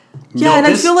Yeah, and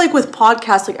I feel like with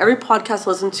podcasts, like every podcast I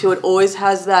listen to, it always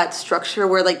has that structure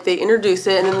where like they introduce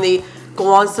it and then they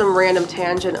go on some random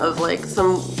tangent of like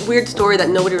some weird story that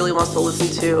nobody really wants to listen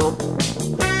to.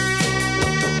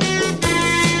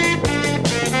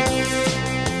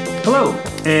 Hello,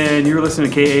 and you're listening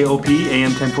to KAOP AM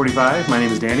 1045. My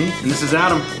name is Danny. And this is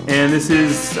Adam. And this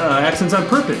is Accents on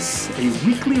Purpose, a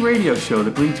weekly radio show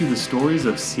that brings you the stories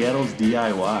of Seattle's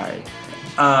DIY.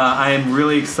 I am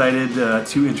really excited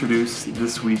to introduce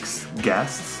this week's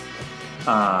guests,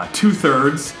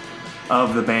 2/3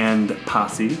 of the band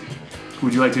Posse.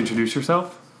 Would you like to introduce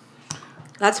yourself?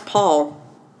 That's Paul.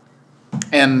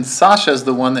 And Sasha's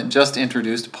the one that just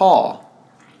introduced Paul.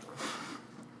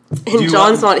 And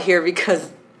John's not here because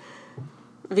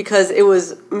it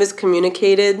was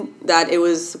miscommunicated that it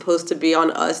was supposed to be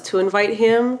on us to invite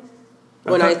him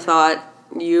when I thought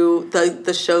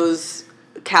the show's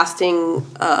casting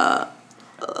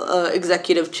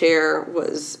executive chair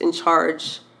was in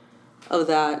charge of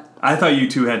that. I thought you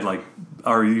two had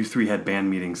you three had band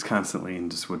meetings constantly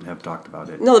and just wouldn't have talked about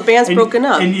it. No, the band's broken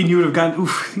up. And you would have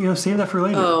gone, save that for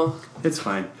later. Oh. It's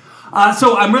fine.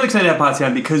 So I'm really excited to have Posse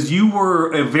on because you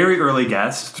were a very early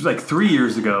guest. Like 3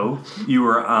 years ago, you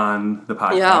were on the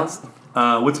podcast.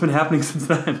 Yeah. What's been happening since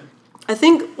then? I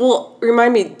think,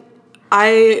 remind me,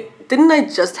 didn't I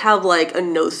just have like a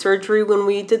nose surgery when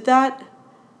we did that?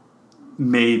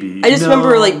 Maybe. I just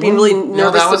remember being really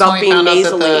nervous about being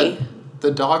nasally.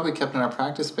 The dog we kept in our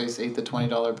practice space ate the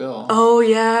 $20 bill. Oh,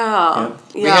 yeah. Yep.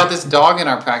 We had this dog in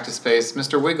our practice space,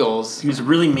 Mr. Wiggles. He was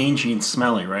really mangy and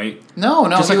smelly, right? No,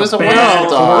 Just he like was a a wild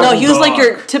dog. No, he was like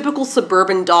your typical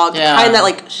suburban dog, the kind that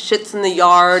like shits in the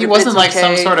yard. He wasn't like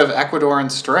some sort of Ecuadorian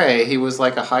stray. He was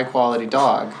like a high-quality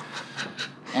dog.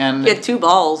 And he had 2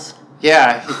 balls.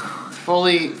 Yeah,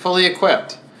 fully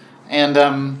equipped.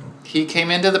 And he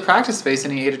came into the practice space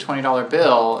and he ate a $20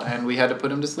 bill, and we had to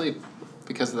put him to sleep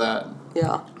because of that.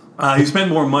 Yeah. He spent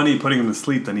more money putting him to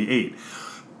sleep than he ate.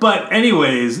 But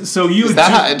anyways, so you...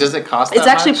 Does it cost that It's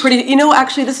actually much? pretty...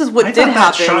 actually, this is what did happen.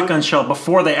 That shotgun shell,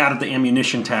 before they added the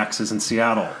ammunition taxes in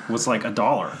Seattle, was like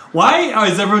 $1. Why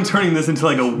is everyone turning this into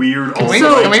like a weird... Can we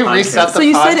reset the podcast? So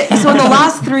you said... So in the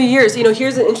last 3 years,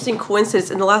 here's an interesting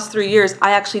coincidence. In the last 3 years,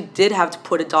 I actually did have to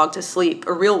put a dog to sleep,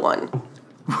 a real one.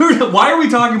 Why are we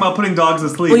talking about putting dogs to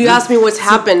sleep? Well, you asked me what's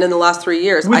happened in the last 3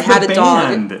 years. I had a dog.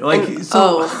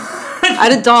 I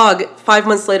had a dog. 5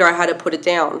 months later, I had to put it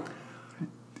down.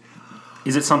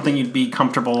 Is it something you'd be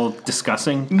comfortable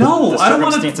discussing? No, I don't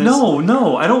want to.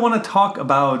 No, I don't want to talk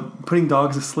about putting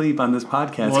dogs to sleep on this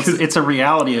podcast. Well, it's a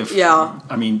reality of. Yeah.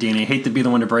 I mean, Danny, I hate to be the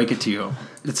one to break it to you.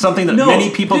 It's something that many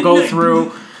people go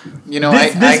through.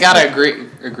 I gotta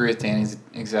agree with Danny's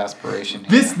exasperation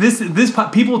here.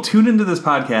 People tune into this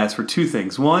podcast for 2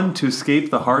 things: 1, to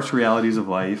escape the harsh realities of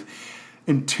life,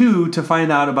 and 2, to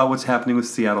find out about what's happening with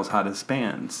Seattle's hottest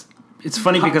bands. It's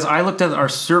funny because I looked at our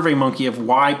Survey Monkey of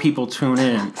why people tune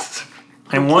in,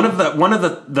 and one of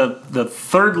the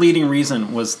third leading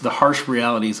reason was the harsh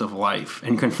realities of life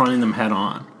and confronting them head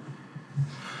on.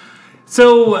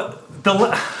 So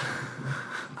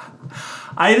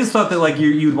I just thought that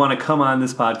you'd want to come on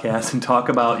this podcast and talk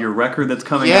about your record that's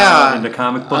coming out and the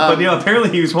comic book, but apparently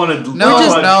you just wanted to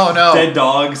dead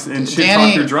dogs and shit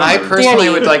talk your drummer. I personally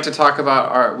would like to talk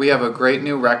about we have a great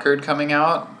new record coming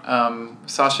out.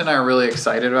 Sasha and I are really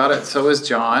excited about it. So is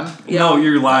John. Yeah. No,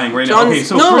 you're lying right now. Okay,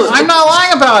 so I'm not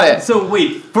lying about it. So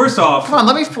wait, first off, come on,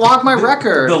 let me flog my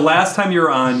record. The last time you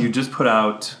were on, you just put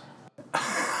out.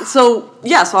 So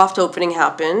soft opening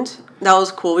happened. That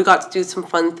was cool. We got to do some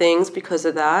fun things because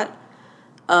of that.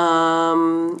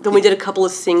 Then we did a couple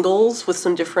of singles with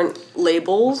some different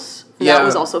labels. And that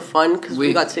was also fun because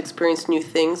we got to experience new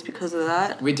things because of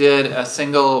that. We did a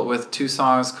single with 2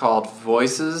 songs called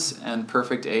Voices and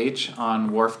Perfect H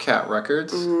on Wharf Cat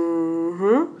Records.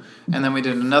 Mm-hmm. And then we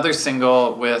did another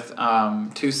single with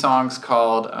 2 songs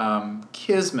called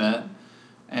Kismet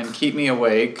and Keep Me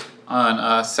Awake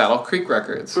on Saddle Creek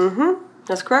Records. Mm-hmm.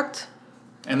 That's correct.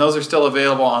 And those are still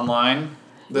available online.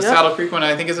 The Saddle Creek one,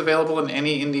 I think, is available in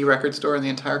any indie record store in the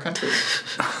entire country.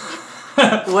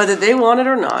 Whether they want it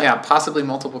or not. Yeah, possibly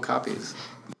multiple copies.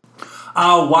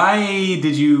 Why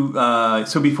did you...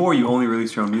 so before you only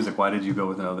released your own music, why did you go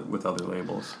with other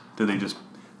labels? Did they just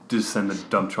send a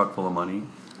dump truck full of money?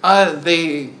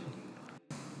 They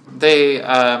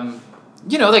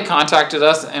contacted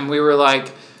us, and we were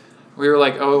like,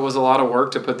 oh, it was a lot of work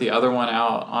to put the other one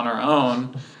out on our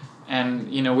own. And,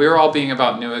 we were all being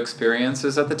about new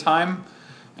experiences at the time.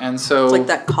 And so It's like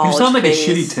that college You sound like phase.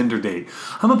 a shitty Tinder date.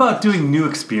 I'm about doing new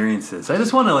experiences. I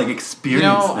just want to like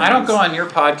experience things. I don't go on your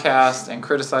podcast and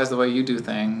criticize the way you do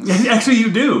things. Actually, you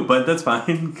do, but that's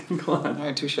fine. Go on. All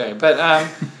right, touche. But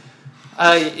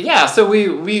so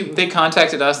they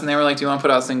contacted us and they were like, "Do you want to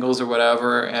put out singles or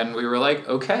whatever?" And we were like,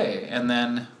 "Okay." And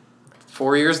then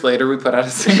 4 years later, we put out a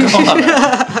single on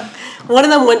it. One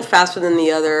of them went faster than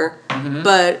the other,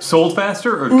 but Sold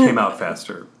faster or came out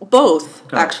faster? both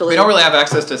actually. We don't really have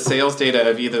access to sales data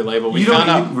of either label. We You found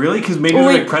don't out. really? Because maybe Well,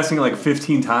 they're we- like pressing it like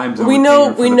 15 times. and we we're know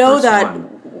paying for we the know first that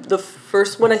one. the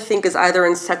first one I think is either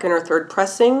in second or third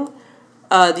pressing.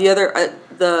 The other,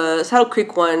 the Saddle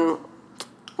Creek one,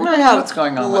 I don't know what's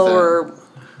going on with lower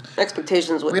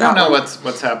expectations with We that don't know one.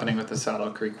 what's happening with the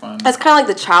Saddle Creek one. That's kind of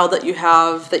like the child that you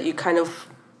have that you kind of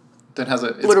That has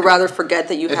would rather forget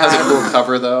that you It had. has a cool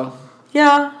cover though.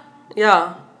 Yeah.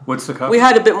 What's the cover? We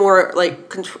had a bit more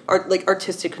like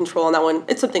artistic control on that one.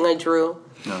 It's something I drew.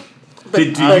 No. But, do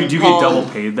you get Paul- double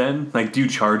paid then? Like, do you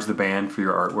charge the band for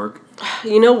your artwork?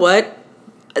 You know what?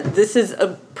 This is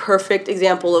a perfect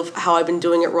example of how I've been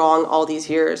doing it wrong all these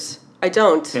years. I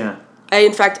don't. Yeah.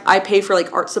 In fact, I pay for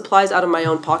like art supplies out of my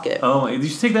own pocket. Oh, you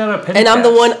should take that out of petty And I'm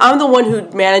cash. the one who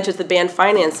manages the band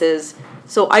finances.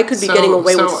 So I could be getting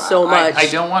away with so much. I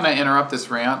don't want to interrupt this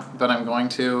rant, but I'm going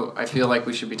to. I feel like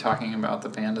we should be talking about the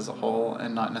band as a whole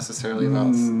and not necessarily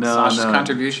about Sasha's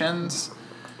contributions.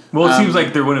 Well, it seems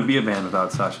like there wouldn't be a band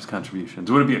without Sasha's contributions.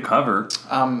 It wouldn't be a cover.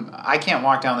 I can't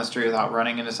walk down the street without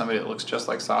running into somebody that looks just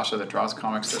like Sasha that draws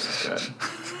comics just as good.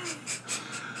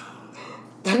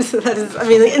 That is. I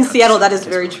mean, in Seattle, that is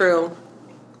very true.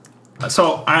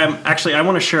 So I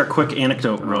want to share a quick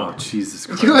anecdote, Oh, Jesus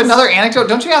Christ. You have another anecdote?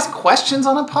 Don't you ask questions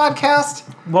on a podcast?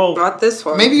 Well, Not this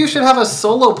one. Maybe you should have a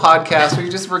solo podcast where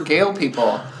you just regale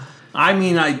people. I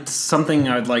mean, something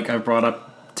I've brought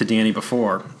up to Danny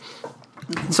before.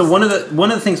 So one of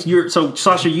the things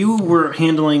Sasha, you were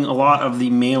handling a lot of the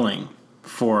mailing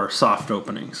for soft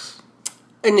openings.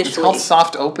 Initially. It's called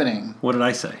soft opening. What did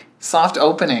I say? Soft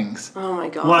openings. Oh my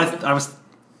god. Well, I was.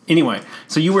 Anyway,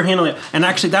 so you were handling it, and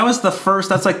actually that's the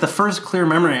first clear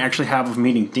memory I actually have of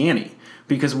meeting Danny,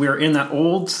 because we were in that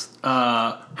old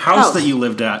house that you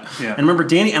lived at. Yeah. And remember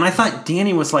Danny, and I thought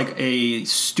Danny was like a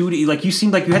studio, like you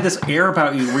seemed like you had this air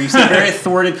about you where you seemed very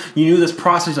authoritative. You knew this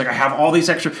process, like I have all these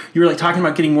extra. You were like talking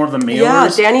about getting more of the mailers. Yeah,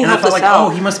 Danny and helped I thought us like, out. oh,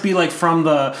 he must be like from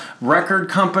the record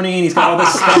company, and he's got all this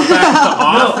stuff back at the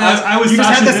office. I was you just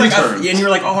had Sasha's this like, intern. and you were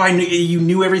like, oh, you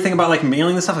knew everything about like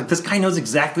mailing this stuff. Like this guy knows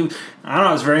exactly. I don't know.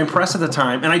 I was very impressed at the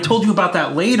time, and I told you about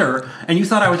that later, and you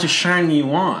thought I was just shining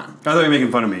you on. I thought you were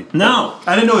making fun of me. No.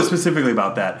 I didn't know specifically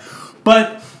about that.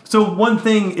 But, so one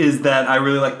thing is that I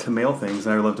really like to mail things,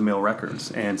 and I love to mail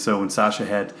records. And so when Sasha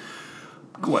had,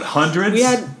 hundreds? We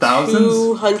had thousands?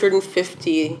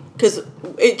 250 because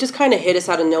it just kind of hit us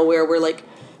out of nowhere.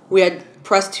 We had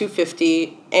pressed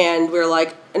 250, and we were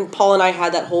like, and Paul and I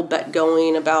had that whole bet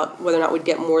going about whether or not we'd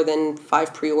get more than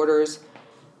 5 pre-orders,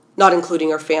 not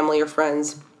including our family or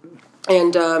friends,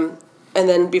 and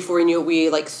then before we knew it, we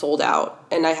like sold out,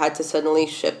 and I had to suddenly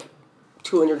ship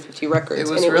 250 records.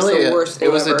 It was and really was the worst thing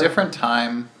it was ever. a different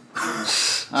time.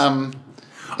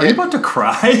 Are you about to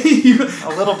cry? A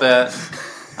little bit.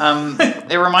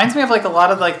 It reminds me of like a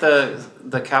lot of like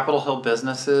the Capitol Hill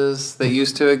businesses that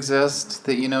used to exist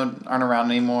that aren't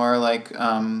around anymore. Like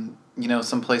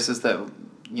some places that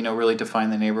really define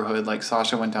the neighborhood. Like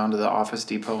Sasha went down to the Office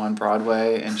Depot on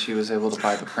Broadway and she was able to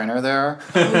buy the printer there.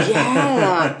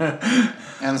 Yeah.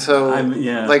 And so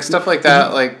yeah. like stuff like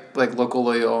that, like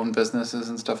locally owned businesses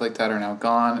and stuff like that are now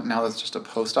gone. Now that's just a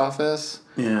post office.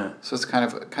 Yeah. So it's kind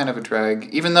of a drag.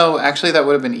 Even though actually that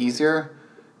would have been easier.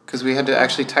 Because we had to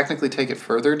actually technically take it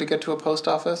further to get to a post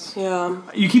office. Yeah.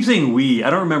 You keep saying we. I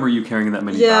don't remember you carrying that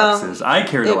many boxes. I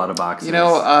carried a lot of boxes.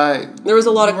 There was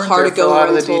a lot of weren't car there to for go a lot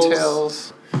of the rentals.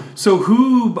 details. So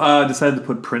who decided to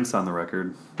put Prince on the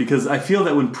record? Because I feel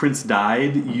that when Prince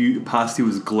died, Posse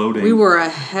was gloating. We were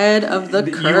ahead of the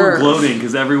curve. You were gloating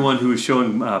because everyone who was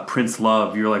showing Prince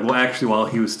love, you were like, well, actually, while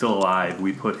he was still alive,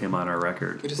 we put him on our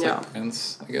record. We just like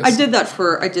Prince, I guess. I did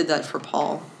that for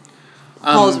Paul.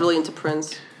 Paul is really into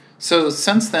Prince. So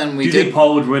since then Do you think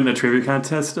Paul would win a trivia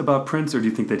contest about Prince, or do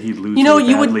you think that he'd lose? You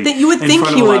really badly you would in think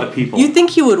front he of a would. lot of people? You think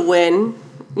he would win?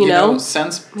 You know?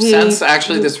 Since He-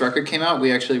 actually this record came out,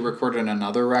 we actually recorded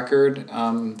another record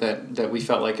that we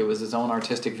felt like it was his own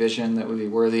artistic vision that would be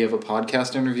worthy of a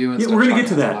podcast interview. Yeah, we're gonna get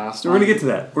to that. We're gonna get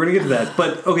to that.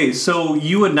 But okay, so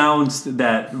you announced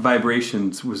that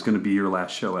Vibrations was gonna be your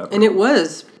last show ever. And it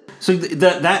was. So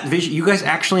that vision, you guys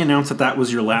actually announced that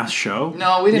was your last show?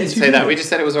 No, we didn't Yes, you say did. that. We just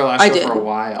said it was our last I show did. for a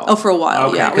while. Oh, for a while,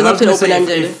 Okay, yeah. 'cause We I left was it gonna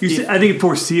say, open-ended. You said, I think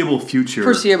foreseeable future.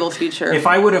 Foreseeable future. If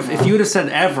you would have said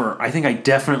ever, I think I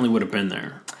definitely would have been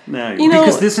there. No, You know-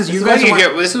 Because this is This you is guys.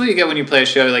 this is what you get when you play a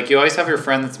show. Like, you always have your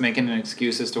friend that's making an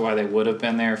excuse as to why they would have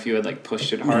been there if you had, like,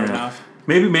 pushed it hard Yeah. enough.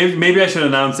 Maybe I should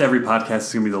announce every podcast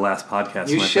is going to be the last podcast.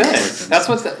 You when I should. first listen. That's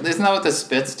what isn't that what the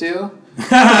Spits do?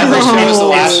 Every show is the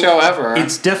last show ever.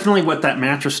 It's definitely what that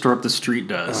mattress store up the street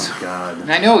does. Oh God.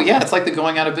 I know, yeah, it's like the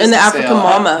going out of business and the African sale.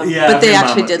 Mama. Yeah, but they African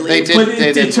actually Mama. did They leave. did. But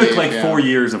it did took leave, like yeah. 4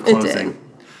 years of It closing. did.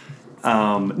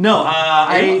 No, All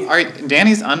right,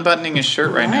 Danny's unbuttoning his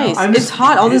shirt right Nice. now. I'm It's just-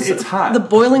 hot. All this it's hot. the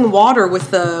boiling water with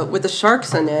the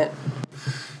sharks in it.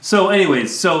 So,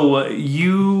 anyways,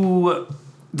 you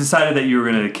decided that you were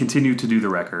going to continue to do the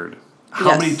record.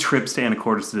 How Yes. many trips to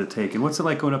Anacortes did it take, and what's it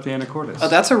like going up to Anacortes? Oh,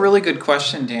 that's a really good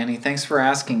question, Danny. Thanks for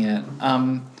asking it.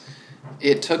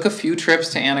 It took a few trips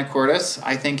to Anacortes.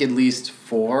 I think at least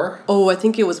 4. Oh, I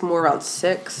think it was more around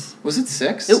 6. Was it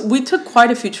 6? We took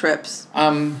quite a few trips.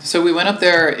 So we went up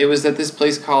there. It was at this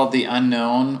place called The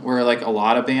Unknown, where like a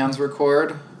lot of bands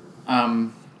record,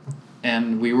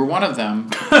 and we were one of them.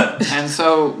 And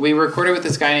so we recorded with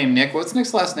this guy named Nick. What's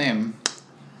Nick's last name?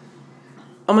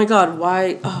 Oh my God!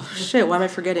 Why? Oh shit! Why am I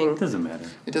forgetting? Doesn't matter.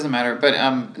 It doesn't matter.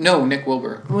 But no, Nick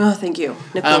Wilbur. Well, thank you,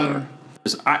 Nick Wilbur.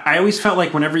 I always felt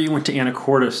like whenever you went to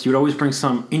Anacortes, you'd always bring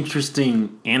some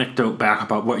interesting anecdote back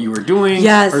about what you were doing,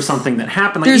 Yes. or something that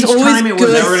happened. Like There's each always time it was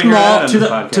good Never gonna hear small- that to on the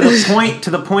podcast. to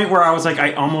the point where I was like,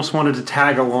 I almost wanted to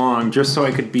tag along just so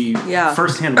I could be Yeah.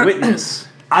 firsthand witness.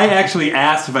 I actually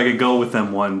asked if I could go with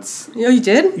them once. Oh, you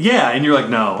did? Yeah, and you're like,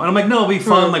 no. And I'm like, no, it'll be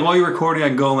fun. Like, while you're recording, I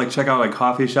can go and, like, check out, like,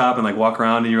 coffee shop and, like, walk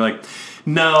around. And you're like,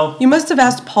 no. You must have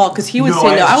asked Paul because he would No, say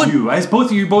I no. asked you. I asked both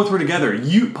of you both were together.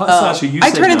 Sasha, you I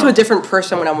said turned into no. a different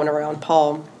person when I went around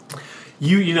Paul.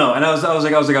 You know, and I was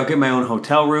like, I'll get my own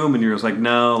hotel room. And you're just like,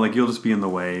 no, like, you'll just be in the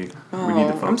way. We need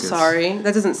to focus. I'm sorry.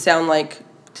 That doesn't sound like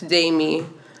today me.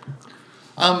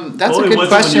 That's Well, a it good wasn't when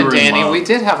question, you were in Danny. love. We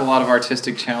did have a lot of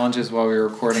artistic challenges while we were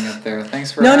recording up there.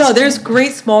 Thanks for No, asking. there's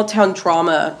great small town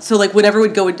drama. So like whenever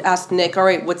we'd go and ask Nick, all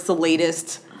right, what's the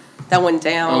latest that went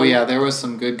down? Oh yeah, there was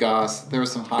some good goss. There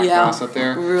was some hot Yeah. goss up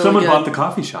there. Really Someone good. bought the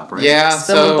coffee shop, right? Yeah,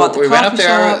 Someone bought so the we went up coffee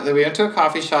there. shop. We went to a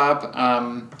coffee shop.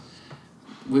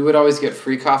 We would always get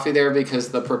free coffee there because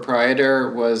the proprietor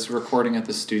was recording at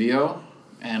the studio,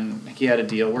 and he had a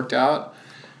deal worked out.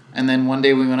 And then one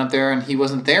day we went up there, and he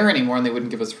wasn't there anymore, and they wouldn't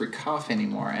give us free coffee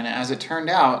anymore. And as it turned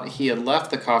out, he had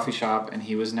left the coffee shop, and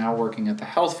he was now working at the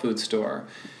health food store.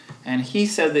 And he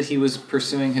said that he was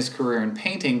pursuing his career in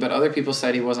painting, but other people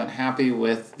said he wasn't happy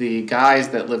with the guys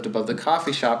that lived above the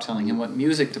coffee shop telling him what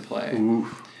music to play.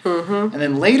 And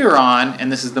then later on,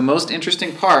 and this is the most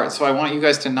interesting part, so I want you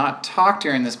guys to not talk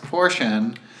during this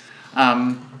portion,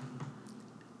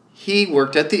 he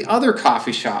worked at the other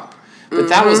coffee shop. But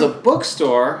that was a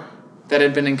bookstore that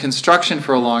had been in construction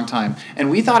for a long time. And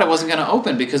we thought it wasn't going to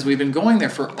open because we'd been going there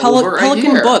for over a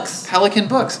Pelican year. Books. Pelican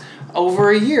Books. Over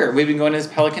a year. We'd been going to this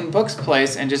Pelican Books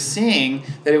place and just seeing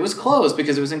that it was closed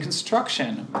because it was in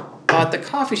construction. But the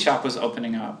coffee shop was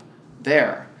opening up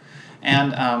there.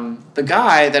 And the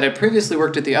guy that had previously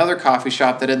worked at the other coffee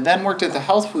shop that had then worked at the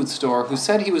health food store who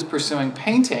said he was pursuing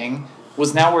painting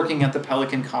was now working at the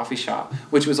Pelican Coffee Shop,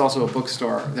 which was also a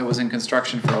bookstore that was in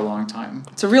construction for a long time.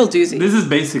 It's a real doozy. This is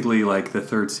basically like the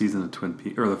 3rd season of Twin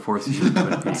Peaks, or the 4th season of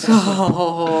Twin Peaks.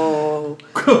 Oh,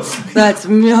 that's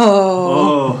no.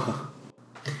 Oh.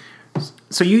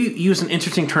 So you use an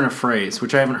interesting turn of phrase,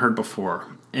 which I haven't heard before.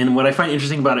 And what I find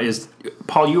interesting about it is,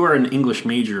 Paul, you are an English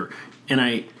major, and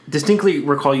I distinctly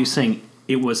recall you saying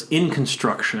it was in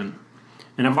construction.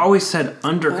 And I've always said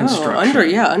under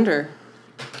construction. Under.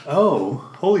 Oh,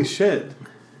 holy shit.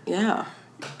 Yeah.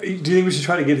 Do you think we should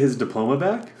try to get his diploma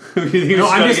back? Do you think we should No,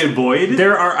 try to get void?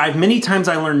 There are many times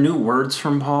I learn new words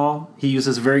from Paul. He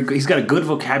uses he's got a good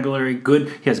vocabulary,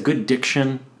 he has good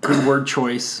diction, good word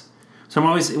choice. So I'm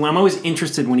always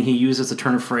interested when he uses a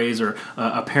turn of phrase or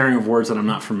a pairing of words that I'm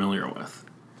not familiar with.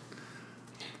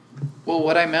 Well,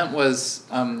 what I meant was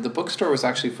the bookstore was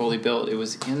actually fully built. It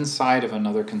was inside of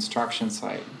another construction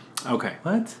site. Okay.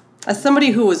 What? As somebody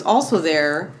who was also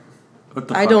there, What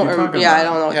the I fuck don't. are you talking Yeah, about? I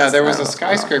don't know. Yeah, there was I a don't know.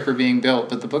 skyscraper being built,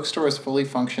 but the bookstore was fully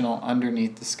functional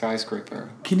underneath the skyscraper.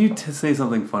 Can you say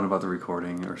something fun about the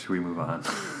recording, or should we move on?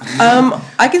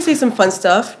 I can say some fun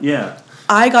stuff. Yeah.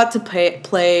 I got to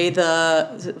play the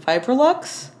is it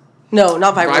Vibrolux? No,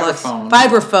 not Vibrolux. Vibraphone.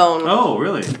 Vibraphone. Oh,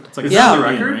 really? It's like, is Yeah. that on the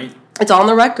record? Right? It's on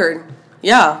the record.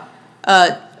 Yeah.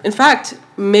 In fact,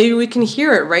 maybe we can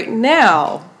hear it right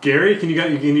now. Gary, can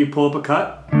you pull up a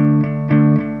cut?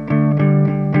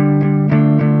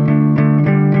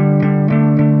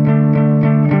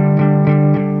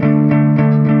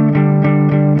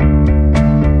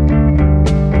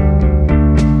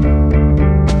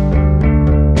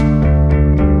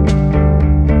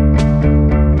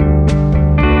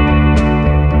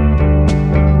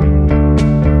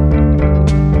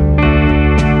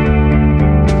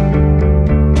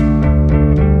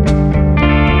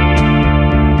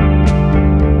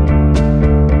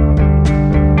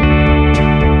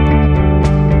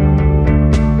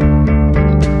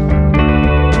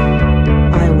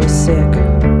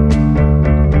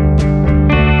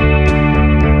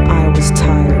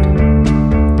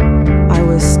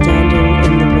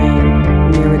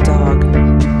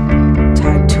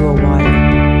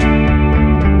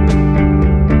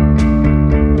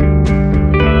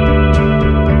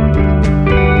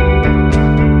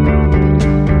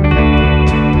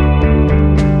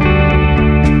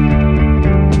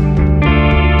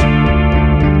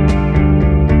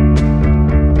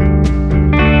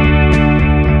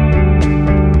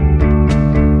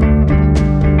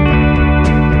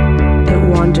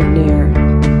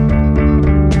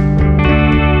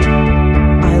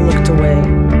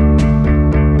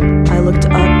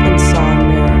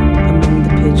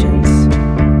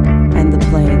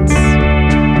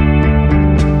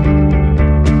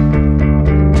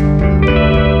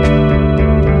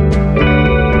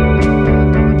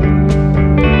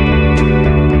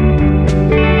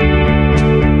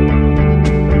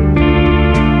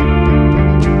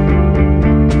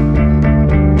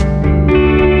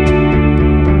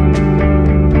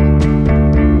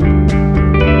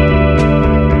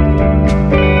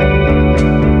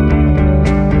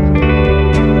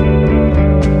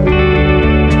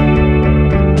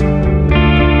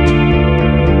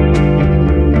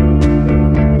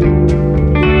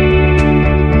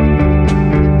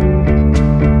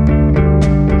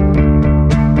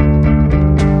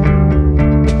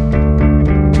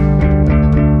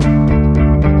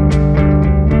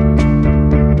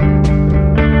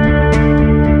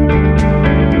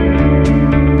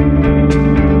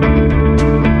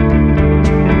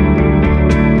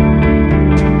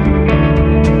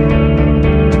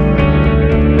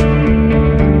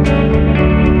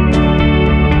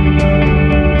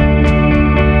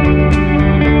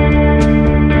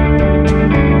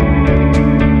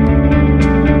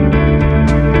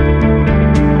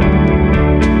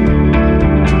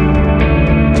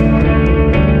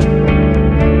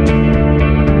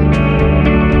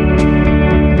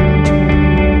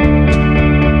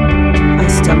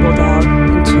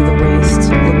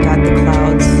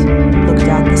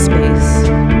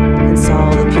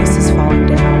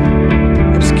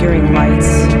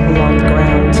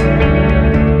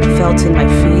 felt in my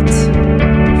feet,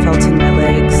 felt in my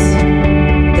legs,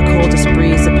 the coldest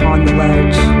breeze upon the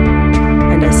ledge,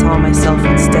 and I saw myself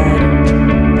instead,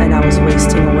 and I was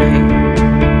wasting away.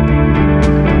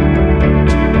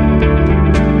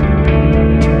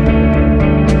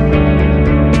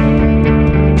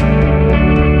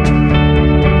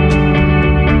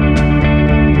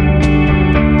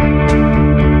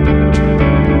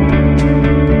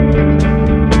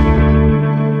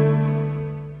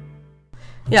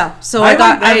 Yeah, so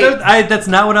that's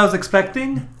not what I was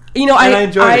expecting. You know, I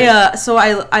enjoyed it. So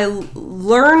I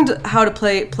learned how to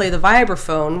play the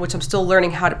vibraphone, which I'm still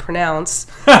learning how to pronounce,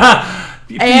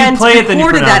 and play it, then you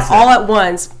recorded that pronounce all it. at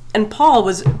once. And Paul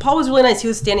was really nice. He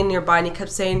was standing nearby, and he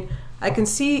kept saying,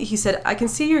 he said, I can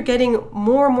see you're getting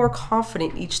more and more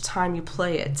confident each time you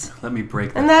play it. Let me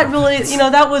break that. And that really,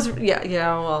 that was,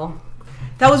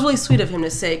 that was really sweet of him to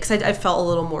say, because I felt a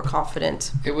little more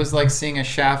confident. It was like seeing a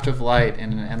shaft of light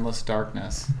in an endless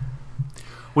darkness.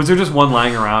 Was there just one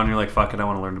lying around and you're like, fuck it, I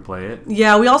want to learn to play it?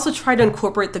 Yeah, we also tried to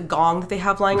incorporate the gong that they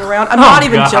have lying around. I'm not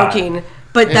even joking,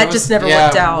 but that just never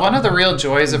worked out. One of the real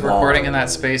joys of recording in that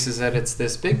space is that it's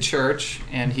this big church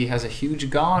and he has a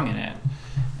huge gong in it.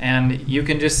 And you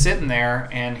can just sit in there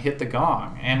and hit the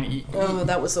gong. And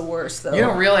that was the worst, though. You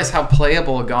don't realize how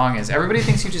playable a gong is. Everybody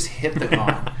thinks you just hit the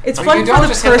gong. It's fun for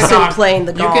the person playing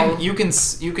the gong. You can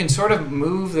sort of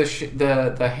move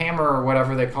the hammer or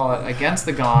whatever they call it against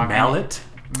the gong. Mallet.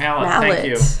 Thank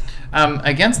you.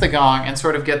 Against the gong and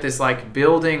sort of get this like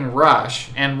building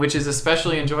rush, and which is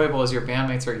especially enjoyable as your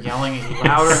bandmates are yelling at you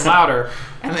louder and louder,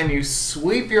 and then you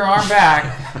sweep your arm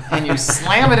back and you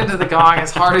slam it into the gong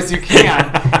as hard as you can,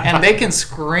 and they can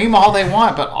scream all they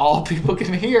want, but all people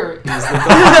can hear is the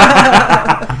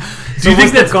gong. Do you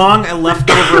think that gong a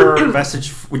leftover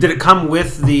vestige? Did it come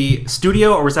with the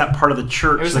studio, or was that part of the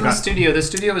church? It was in the studio. The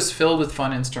studio was filled with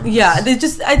fun instruments. Yeah,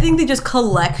 I think they just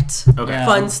collect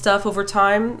fun stuff over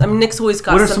time. I mean, Nick's always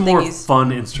got what are something. Some more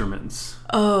fun instruments?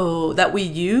 Oh, that we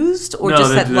used, or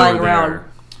just that lying around?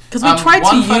 Because we tried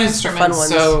to use fun ones.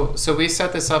 So we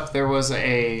set this up. There was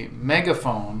a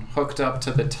megaphone hooked up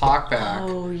to the talkback.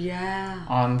 Oh yeah.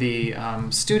 On the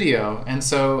studio, and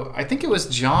so I think it was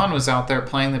John was out there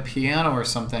playing the piano or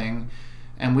something,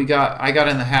 and I got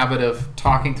in the habit of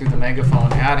talking through the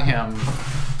megaphone at him,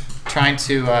 trying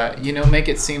to make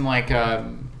it seem like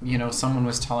someone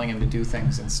was telling him to do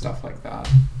things and stuff like that.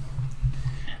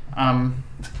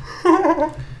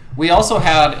 We also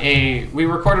we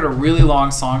recorded a really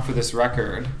long song for this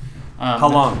record. How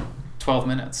long? 12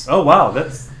 minutes. Oh, wow.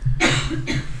 That's...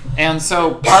 And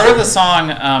so part of the song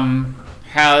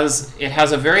has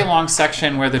a very long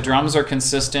section where the drums are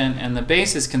consistent and the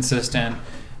bass is consistent.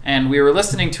 And we were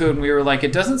listening to it and we were like,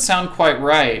 it doesn't sound quite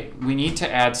right. We need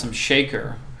to add some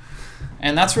shaker.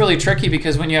 And that's really tricky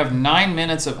because when you have 9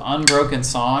 minutes of unbroken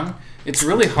song, it's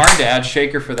really hard to add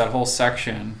shaker for that whole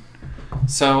section.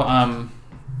 So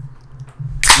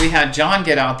we had John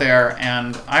get out there,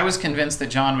 and I was convinced that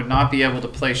John would not be able to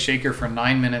play shaker for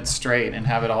 9 minutes straight and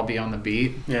have it all be on the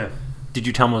beat. Yeah. Did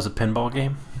you tell him it was a pinball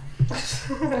game?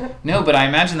 No, but I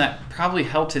imagine that probably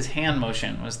helped his hand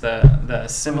motion, was the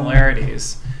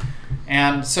similarities.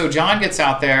 And so John gets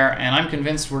out there, and I'm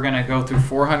convinced we're going to go through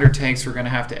 400 takes. We're going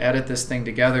to have to edit this thing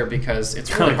together because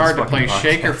it's really hard to play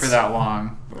shaker for that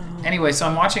long. Anyway, so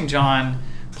I'm watching John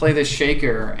play this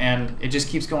shaker, and it just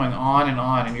keeps going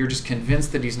on, and you're just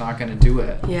convinced that he's not going to do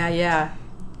it. Yeah.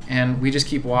 And we just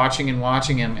keep watching him,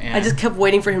 and I just kept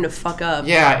waiting for him to fuck up.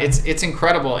 Yeah, it's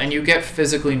incredible, and you get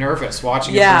physically nervous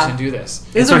watching a person do this.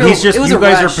 He's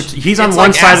on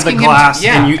one side of the glass,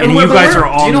 and you guys are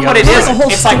all. Do you know on the what other it is?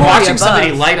 side. It's like watching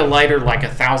somebody light a lighter like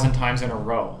 1,000 times in a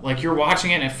row. Like you're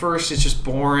watching it, and at first it's just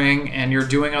boring, and you're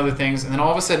doing other things, and then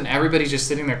all of a sudden everybody's just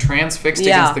sitting there transfixed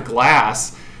against the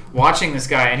glass, watching this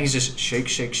guy, and he's just shake,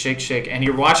 shake, shake, shake, and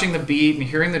you're watching the beat and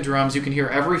hearing the drums. You can hear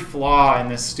every flaw in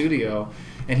this studio,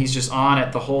 and he's just on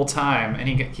it the whole time. And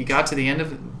he got to the end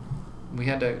of it. We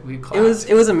collapsed.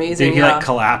 It was amazing. Did he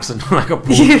collapse into like a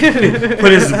pool?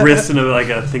 Put his wrist into like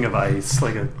a thing of ice,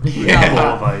 like a bowl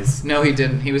of ice. No, he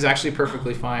didn't. He was actually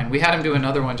perfectly fine. We had him do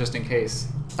another one just in case.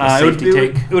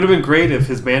 It would have been great if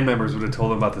his band members would have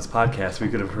told him about this podcast. We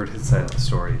could have heard his side of the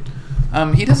story.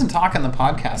 He doesn't talk in the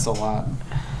podcast a lot.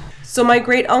 So my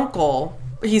great uncle,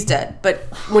 he's dead, but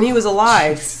when he was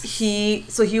alive, he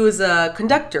was a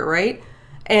conductor, right?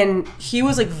 And he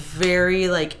was like very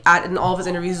in all of his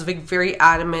interviews, he was like very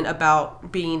adamant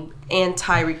about being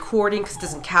anti-recording because it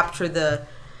doesn't capture the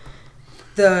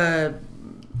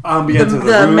ambience of the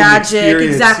room, magic,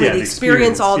 the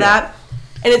experience, all that.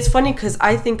 And it's funny because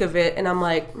I think of it and I'm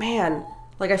like, man,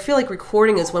 like I feel like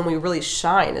recording is when we really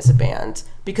shine as a band,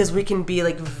 because we can be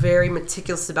like very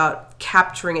meticulous about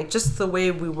capturing it just the way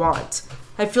we want.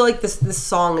 I feel like this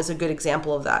song is a good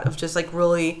example of that, of just like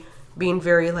really being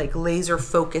very like laser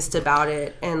focused about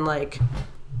it, and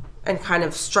kind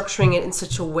of structuring it in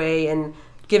such a way and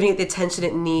giving it the attention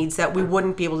it needs that we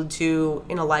wouldn't be able to do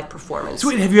in a live performance. So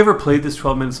wait, have you ever played this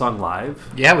 12-minute song live?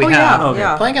 Yeah, we have. Yeah, Okay.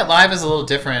 yeah. Playing it live is a little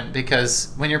different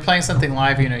because when you're playing something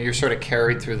live, you're sort of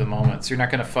carried through the moments. You're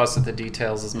not going to fuss at the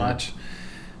details as much.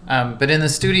 But in the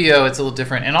studio, it's a little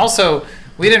different. And also,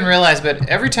 we didn't realize, but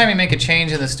every time you make a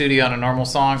change in the studio on a normal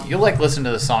song, you'll listen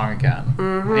to the song again.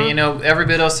 And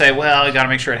everybody will say, well, you got to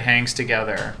make sure it hangs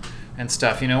together and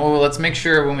stuff. Well, let's make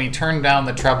sure when we turn down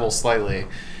the treble slightly.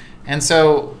 And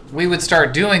so we would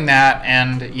start doing that,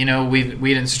 and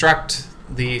we'd instruct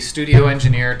the studio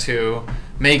engineer to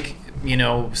make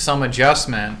some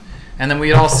adjustment, and then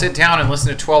we'd all sit down and listen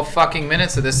to 12 fucking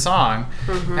minutes of this song.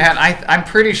 And I'm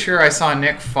pretty sure I saw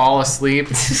Nick fall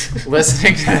asleep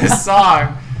listening to this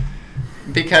song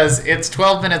because it's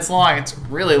 12 minutes long. It's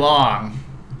really long.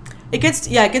 It gets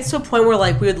to a point where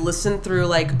like we would listen through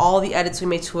like all the edits we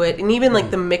made to it, and even like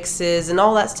the mixes and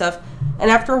all that stuff. And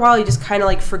after a while, you just kind of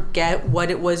like forget what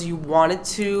it was you wanted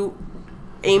to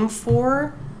aim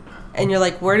for, and you're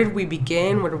like, where did we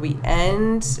begin? Where did we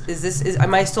end?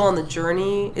 Am I still on the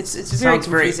journey? It's very Sounds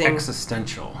confusing. very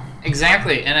existential.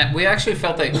 Exactly, and we actually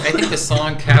felt that. I think the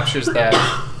song captures that.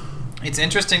 It's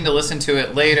interesting to listen to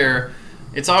it later.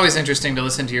 It's always interesting to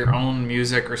listen to your own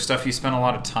music or stuff you spend a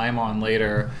lot of time on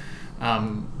later.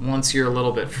 Once you're a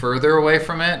little bit further away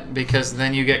from it, because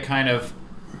then you get kind of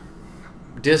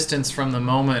distance from the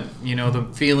moment, the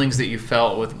feelings that you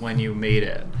felt when you made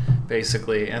it,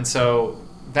 basically. And so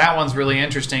that one's really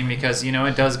interesting because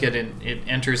it does it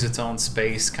enters its own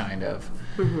space kind of.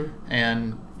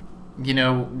 And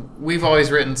we've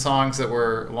always written songs that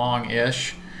were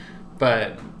long-ish,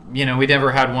 but we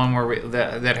never had one where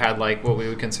that had like what we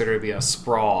would consider to be a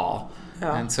sprawl.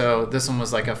 Yeah. And so this one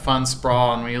was like a fun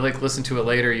sprawl, and when you listen to it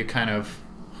later, you kind of,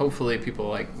 hopefully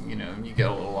people you get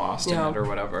a little lost in it or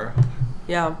whatever.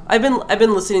 Yeah, I've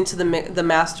been listening to the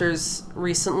masters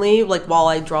recently, like while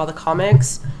I draw the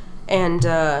comics, and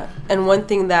one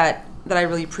thing that I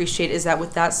really appreciate is that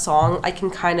with that song I can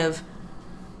kind of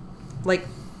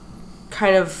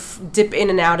dip in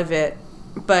and out of it,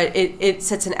 but it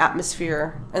sets an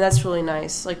atmosphere, and that's really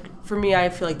nice. Like for me, I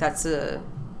feel like that's a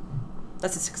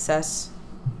success.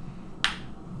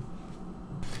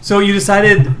 So you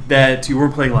decided that you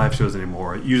weren't playing live shows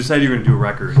anymore. You decided you were going to do a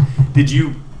record. Did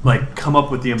you come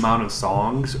up with the amount of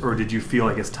songs, or did you feel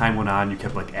like as time went on you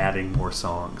kept adding more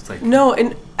songs? No,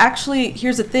 and actually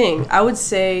here's the thing. I would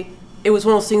say it was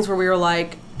one of those things where we were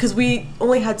like, because we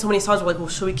only had so many songs, we're like, well,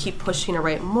 should we keep pushing to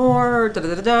write more?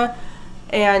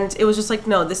 And it was just like,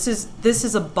 no, this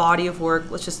is a body of work.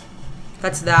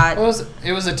 That's that.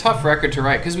 It was a tough record to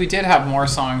write because we did have more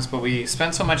songs, but we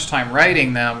spent so much time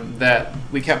writing them that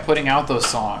we kept putting out those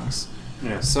songs.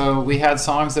 Yeah. So we had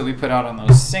songs that we put out on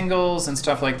those singles and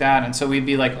stuff like that, and so we'd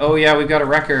be like, oh yeah, we've got a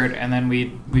record, and then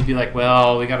we'd be like,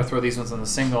 well, we got to throw these ones on the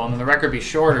single, and then the record would be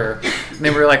shorter, and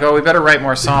then we were like, oh, we better write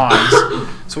more songs.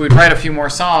 So we'd write a few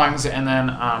more songs, and then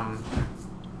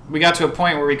we got to a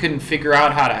point where we couldn't figure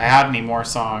out how to add any more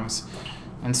songs,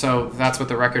 and so that's what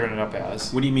the record ended up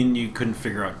as. What do you mean you couldn't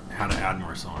figure out how to add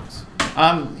more songs?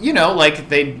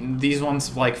 These ones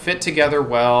fit together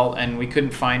well, and we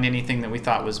couldn't find anything that we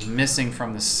thought was missing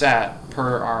from the set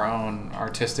per our own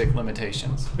artistic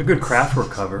limitations. A good Kraftwerk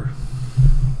cover.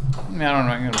 I don't know,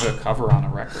 I'm going to put a cover on a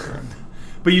record.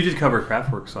 But you did cover a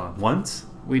Kraftwerk song once?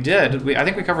 We did. I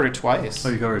think we covered it twice. Oh,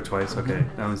 you covered it twice? Okay.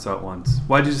 I only saw it once.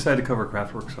 Why did you decide to cover a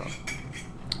Kraftwerk song?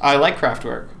 I like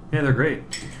Kraftwerk. Yeah, they're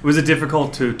great. Was it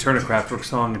difficult to turn a Kraftwerk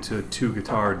song into a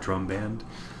 2-guitar drum band?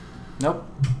 Nope.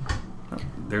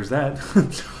 There's that.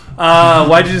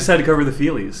 Why did you decide to cover the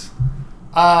Feelies?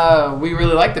 We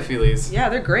really like the Feelies. Yeah,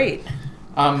 they're great.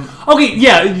 Okay,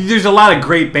 yeah, there's a lot of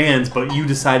great bands, but you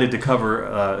decided to cover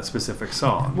a specific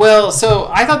song. Well, so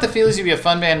I thought the Feelies would be a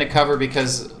fun band to cover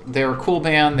because they were a cool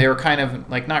band. They were kind of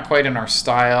not quite in our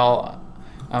style.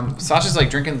 Sasha's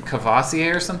drinking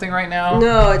Cavassier or something right now.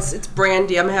 No, it's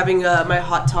brandy. I'm having my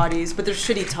hot toddies, but they're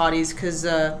shitty toddies because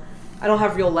I don't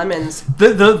have real lemons.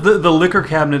 The liquor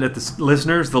cabinet at the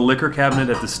listeners, the liquor cabinet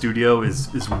at the studio is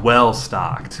well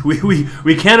stocked.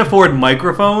 We can't afford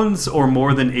microphones or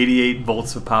more than 88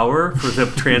 volts of power for the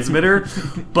transmitter,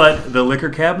 but the liquor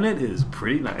cabinet is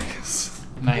pretty nice.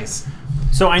 Nice.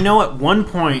 So I know at one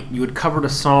point you had covered a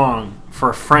song for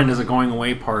a friend as a going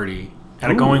away party, at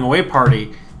a going away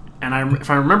party, and if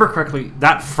I remember correctly,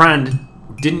 that friend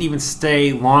didn't even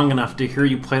stay long enough to hear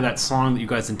you play that song that you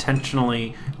guys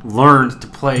intentionally learned to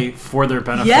play for their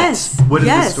benefits. Yes. What is the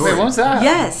yes. story? Wait, what was that?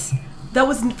 Yes. That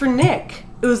was for Nick.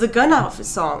 It was the Gun Outfit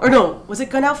song. Or no, was it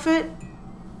Gun Outfit?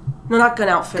 No, not Gun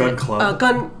Outfit. Gun Club?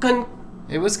 Gun...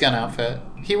 It was Gun Outfit.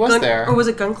 He was Gun, there. Or was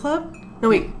it Gun Club? No,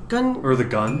 wait. Gun... Or the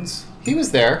Guns? He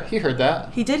was there. He heard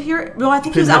that. He did hear it? No, I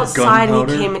think he was Didn't have outside and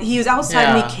he gunpowder? came... He was outside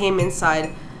and Yeah. he came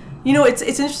inside. You know, it's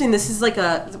interesting. This is like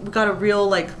we got a real,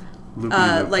 like...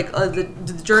 Loopy-loop.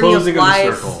 The journey Closing of of the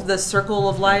life, circle. the circle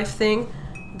of life thing.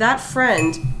 That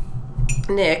friend,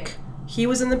 Nick,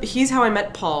 he's how I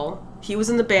met Paul. He was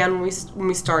in the band when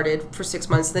we started for 6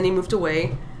 months. Then he moved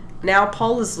away. Now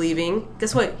Paul is leaving.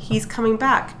 Guess what? He's coming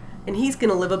back, and he's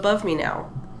gonna live above me now,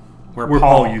 Where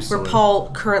Paul used to where live.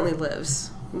 Paul currently lives.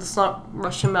 Let's not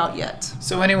rush him out yet.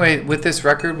 So anyway, with this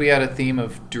record, we had a theme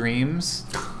of dreams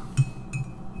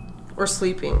Or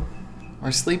sleeping.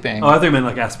 or sleeping. Oh, I think I meant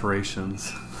like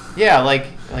aspirations. Yeah, like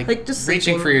just reaching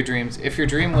sleeping. for your dreams. If your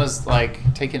dream was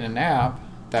like taking a nap,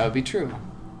 that would be true.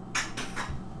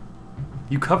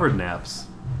 You covered naps.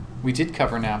 We did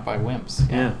cover Nap by Wimps.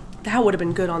 Yeah. That would have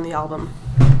been good on the album.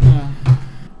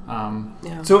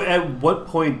 Yeah. So at what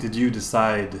point did you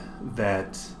decide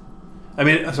that... I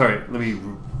mean, sorry, let me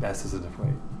ask this a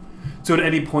different way. So at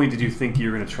any point did you think you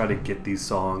were going to try to get these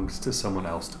songs to someone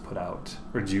else to put out?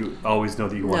 Or did you always know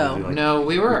that you wanted No. to like No,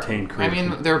 we were. retain I creative mean,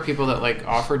 control? there were people that like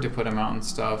offered to put them out and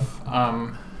stuff,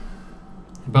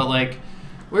 but like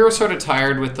we were sort of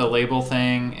tired with the label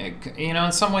thing.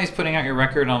 In some ways, putting out your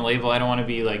record on label, I don't want to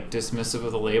be like dismissive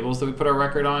of the labels that we put our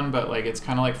record on, but like it's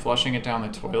kind of like flushing it down the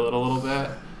toilet a little bit.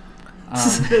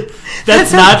 That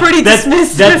sounds pretty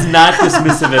dismissive. That's not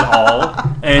dismissive at all.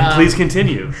 And please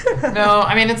continue. No,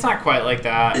 I mean it's not quite like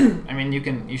that. I mean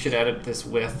you should edit this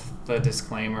with the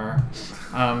disclaimer.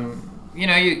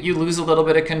 You lose a little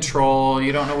bit of control.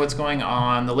 You don't know what's going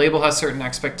on. The label has certain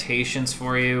expectations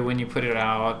for you when you put it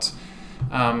out.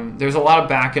 There's a lot of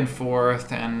back and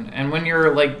forth, and when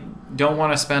you're like don't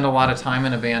want to spend a lot of time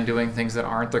in a band doing things that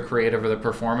aren't the creative or the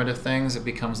performative things, it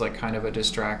becomes like kind of a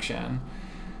distraction.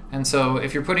 And so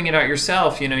if you're putting it out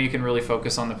yourself, you can really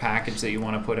focus on the package that you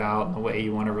want to put out and the way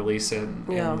you want to release it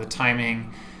and the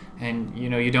timing. And,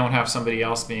 you don't have somebody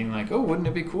else being like, oh, wouldn't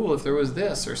it be cool if there was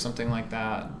this or something like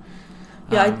that.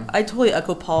 Yeah, I totally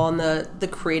echo Paul on the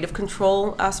creative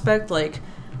control aspect. Like,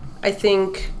 I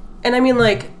think, and I mean,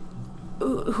 like,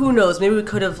 who knows? Maybe we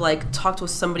could have, like, talked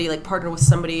with somebody, like, partnered with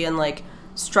somebody and, like,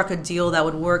 struck a deal that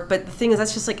would work. But the thing is,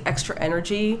 that's just, like, extra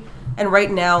energy. And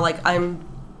right now, like, I'm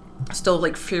still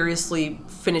like furiously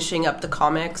finishing up the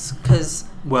comics because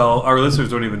Well, our listeners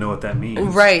don't even know what that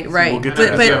means. right. So we'll get But-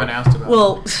 to you that. haven't asked about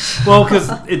well, Well, because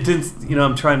it didn't.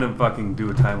 I'm trying to fucking do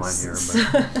a timeline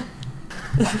here,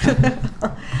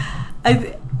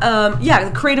 but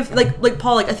the creative like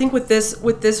Paul, like I think with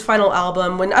this final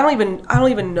album, when I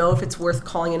don't even know if it's worth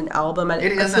calling it an album.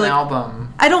 It is I an feel like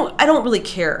album. I don't really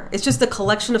care. It's just a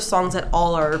collection of songs that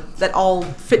all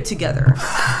fit together.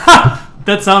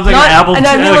 that sounds like Not- an album. and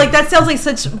I mean, like that sounds like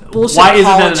such bullshit. Why isn't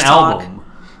that college an talk. album?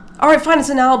 All right, fine, it's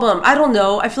an album. I don't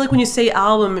know. I feel like when you say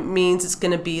album, it means it's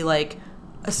going to be like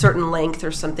a certain length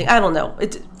or something. I don't know.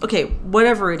 It's okay,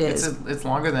 whatever it is. It's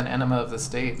longer than Enema of the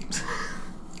State.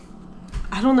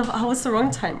 I don't know. What's the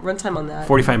runtime on that?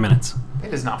 45 minutes.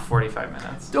 It is not 45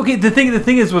 minutes. Okay, the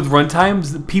thing is with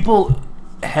runtimes, people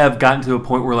have gotten to a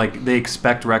point where like they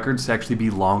expect records to actually be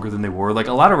longer than they were. Like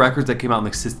a lot of records that came out in the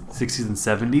 60s and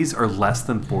 70s are less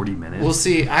than 40 minutes. Well,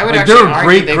 see, I would Like, actually there were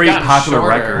argue they've great gotten popular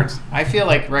shorter. records. I feel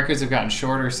like records have gotten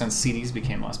shorter since CDs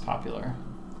became less popular.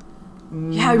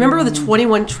 Yeah, remember the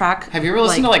 21 track? Have you ever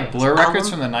listened to like Blur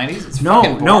records album? from the 90s? It's No,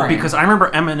 fucking no, boring. because I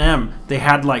remember Eminem, they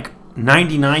had like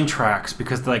 99 tracks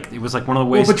because like it was like one of the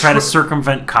ways but to try to tr-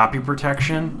 circumvent copy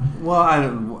protection. well,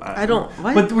 I don't.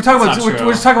 What? But we're talking That's about not true.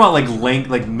 we're just talking about like length,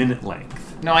 like minute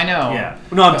length. No, I know. Yeah.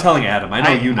 No, I'm telling Adam. I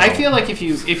know you know. I feel like if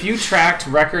you tracked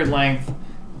record length,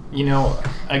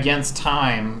 against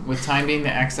time, with time being the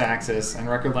x-axis and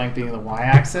record length being the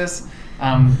y-axis,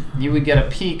 you would get a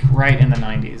peak right in the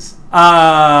 90s.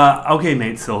 Okay,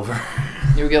 Nate Silver.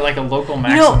 You would get like a local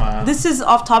maxima. This is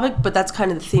off topic, but that's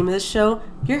kind of the theme of this show.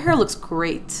 Your hair looks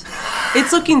great.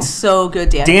 It's looking so good,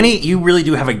 Danny. Danny, you really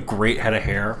do have a great head of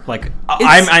hair. Like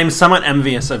I'm somewhat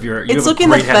envious of your. You It's have a looking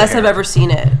the great head of best I've hair. ever seen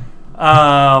it.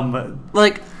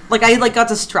 Like I got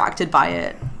distracted by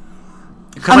it.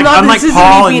 'Cause, I'm like, not. unlike This isn't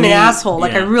Paul me being and an me- asshole.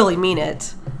 Like I yeah. really mean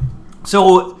it.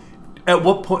 So, at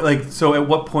what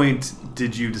point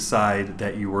did you decide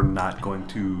that you were not going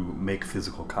to make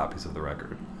physical copies of the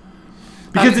record?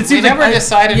 Because it we seems never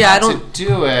decided Yeah, I not to don't-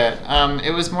 do it.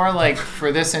 It was more like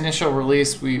for this initial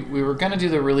release, we were going to do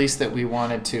the release that we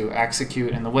wanted to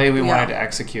execute and the way we wanted to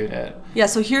execute it. Yeah,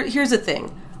 so here's the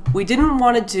thing. We didn't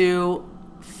want to do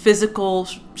physical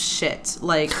shit.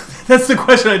 Like, That's the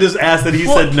question I just asked that he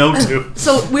said no to.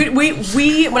 so we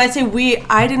when I say we,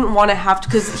 I didn't want to have to,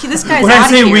 because this guy's When out I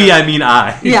say of here. we, I mean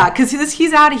I. Yeah, because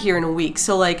he's out of here in a week.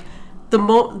 So like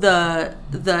the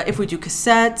if we do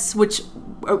cassettes, which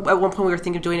at one point we were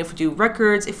thinking of doing, if we do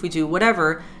records, if we do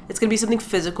whatever, it's gonna be something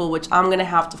physical, which I'm gonna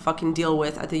have to fucking deal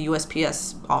with at the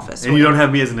USPS office. And you don't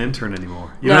have me as an intern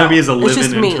anymore. You don't No, have me as a it's live-in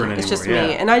just intern me. anymore. It's just yeah.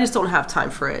 me, and I just don't have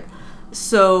time for it.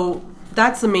 So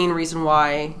that's the main reason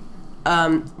why.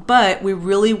 But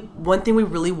one thing we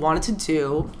really wanted to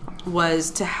do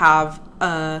was to have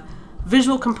a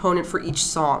visual component for each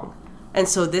song. And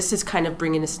so this is kind of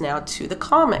bringing us now to the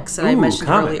comics that I mentioned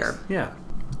comics. earlier. Yeah.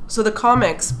 So the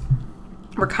comics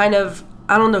were kind of,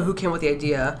 I don't know who came with the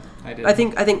idea. I did. I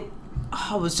think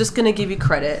I was just gonna give you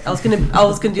credit. I was gonna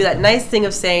do that nice thing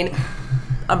of saying,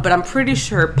 but I'm pretty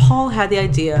sure Paul had the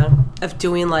idea of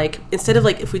doing like instead of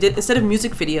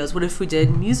music videos, what if we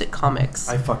did music comics?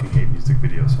 I fucking hate music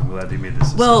videos, so I'm glad they made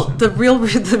this decision. Well, the real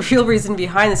reason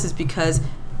behind this is because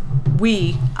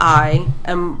I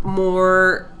am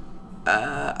more.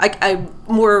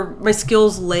 My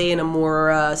skills lay in a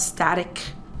more static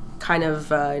kind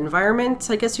of environment,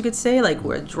 I guess you could say, like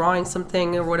we're drawing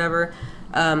something or whatever.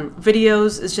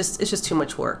 Videos is just too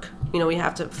much work. You know, we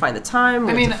have to find the time,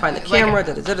 we have to find the camera.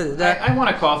 I want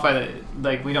to qualify that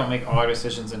like we don't make all our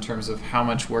decisions in terms of how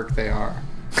much work they are.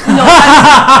 No.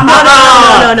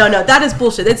 That is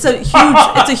bullshit. It's like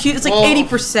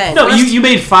 80%. No, you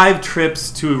made 5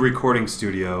 trips to a recording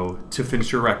studio to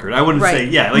finish your record. I wouldn't say,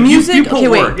 like music. you put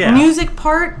work. Yeah. Music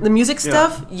part, the music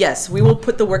stuff. Yes, we will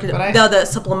put the work in. But The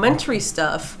supplementary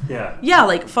stuff. Yeah.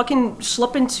 Like fucking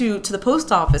schlepping to the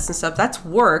post office and stuff. That's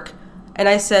work. And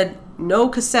I said no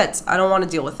cassettes. I don't want to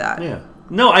deal with that. Yeah.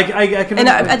 No, I can. And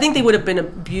I think they would have been a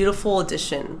beautiful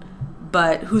addition.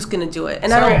 But who's going to do it?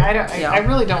 And I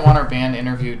really don't want our band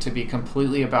interview to be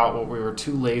completely about what we were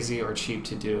too lazy or cheap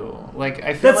to do. Like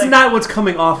I feel that's not what's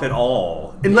coming off at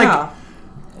all. And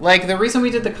like the reason we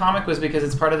did the comic was because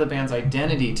it's part of the band's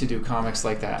identity to do comics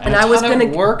like that. And a I was ton gonna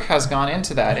of work has gone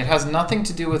into that. It has nothing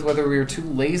to do with whether we were too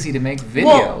lazy to make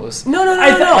videos. No.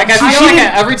 Like I feel like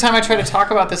every time I try to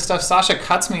talk about this stuff, Sasha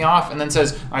cuts me off and then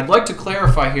says, "I'd like to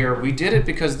clarify here. We did it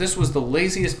because this was the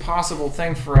laziest possible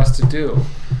thing for us to do."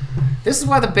 This is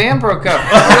why the band broke up.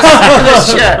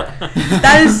 This shit.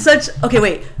 That is such... Okay,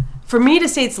 wait. For me to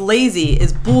say it's lazy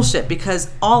is bullshit because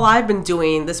all I've been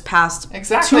doing this past 2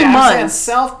 months... I'm saying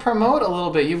self-promote a little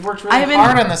bit. You've worked really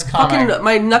hard on this comic.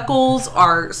 My knuckles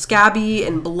are scabby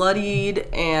and bloodied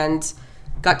and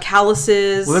got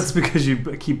calluses. Well, that's because you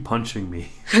keep punching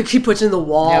me. I keep pushing the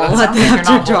wall Yeah, that sounds like you're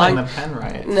not drawing. holding the pen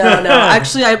right. No.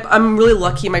 Actually, I'm really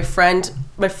lucky. My friend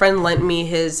lent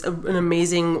me an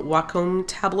amazing Wacom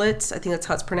tablet. I think that's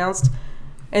how it's pronounced.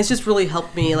 And it's just really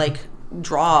helped me like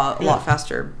draw a lot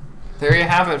faster. There you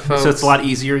have it, folks. So it's a lot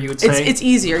easier, you would say? It's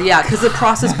easier, yeah, because the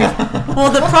process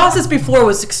the process before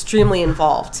was extremely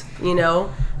involved, you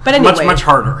know? But anyway. Much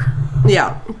harder.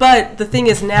 Yeah. But the thing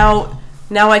is now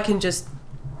I can just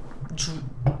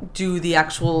do the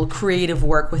actual creative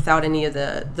work without any of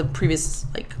the previous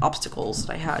like obstacles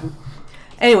that I had.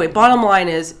 Anyway, bottom line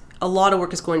is a lot of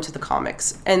work is going to the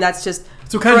comics, and that's just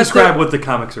So kind of describe what the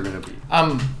comics are going to be.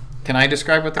 Can I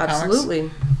describe what the comics?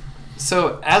 Absolutely.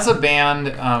 So as a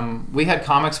band, we had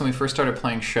comics when we first started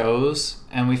playing shows,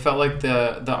 and we felt like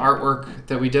the artwork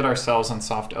that we did ourselves on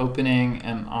Soft Opening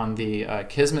and on the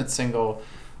Kismet single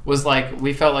was like,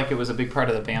 we felt like it was a big part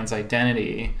of the band's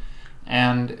identity,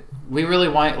 and we really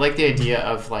like the idea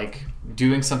of like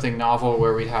doing something novel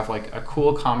where we'd have like a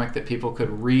cool comic that people could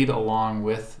read along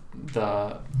with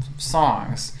the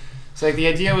songs. So like the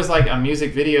idea was like a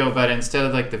music video, but instead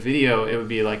of like the video, it would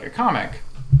be like a comic.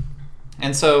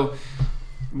 And so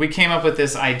we came up with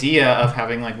this idea of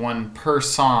having like one per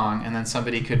song, and then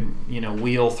somebody could,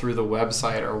 wheel through the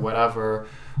website or whatever,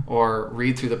 or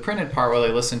read through the printed part while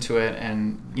they listen to it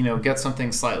and, get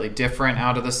something slightly different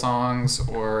out of the songs,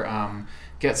 or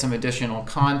get some additional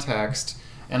context,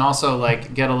 and also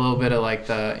like get a little bit of like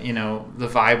the, the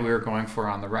vibe we were going for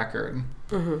on the record.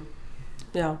 Mm-hmm.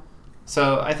 Yeah.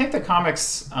 So I think the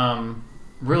comics,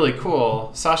 really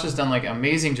cool. Sasha's done like an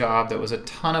amazing job. That was a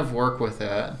ton of work with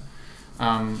it.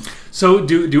 So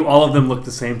do all of them look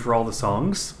the same for all the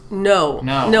songs? No.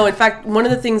 In fact, one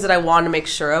of the things that I wanted to make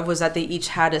sure of was that they each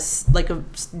had a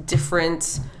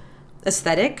different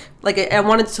aesthetic. Like I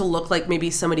wanted it to look like maybe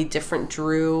somebody different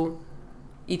drew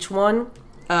each one.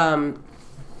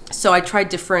 So I tried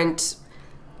different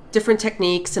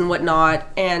techniques and whatnot.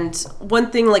 And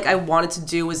one thing like I wanted to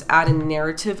do was add a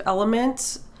narrative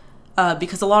element,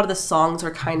 because a lot of the songs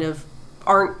are kind of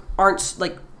aren't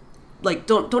like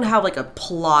don't have like a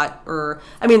plot, or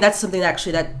I mean that's something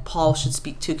actually that Paul should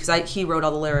speak to, because he wrote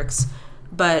all the lyrics.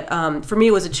 But for me,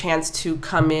 it was a chance to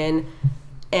come in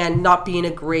and, not being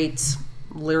a great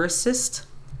lyricist,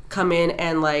 come in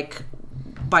and like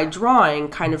by drawing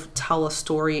kind of tell a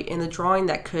story in the drawing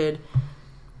that could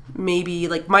maybe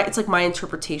like it's like my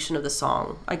interpretation of the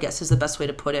song, I guess is the best way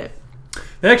to put it.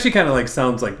 That actually kind of like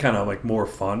sounds like kind of like more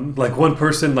fun. Like one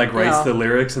person like writes Yeah. the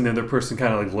lyrics and the other person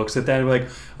kind of like looks at that and be like,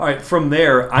 all right, from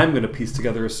there I'm going to piece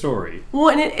together a story. Well,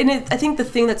 and I think the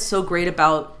thing that's so great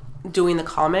about doing the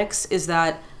comics is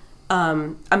that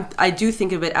I do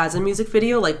think of it as a music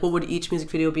video. Like, what would each music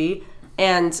video be?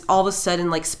 And all of a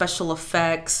sudden, like special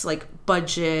effects, like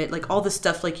budget, like all this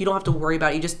stuff, like you don't have to worry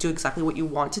about it. You just do exactly what you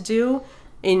want to do.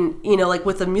 And, you know, like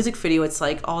with a music video, it's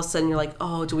like all of a sudden you're like,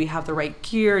 oh, do we have the right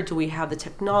gear? Do we have the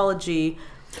technology?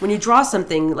 When you draw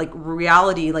something, like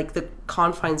reality, like the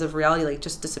confines of reality, like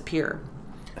just disappear.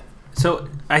 So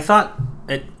I thought,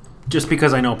 just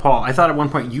because I know Paul, I thought at one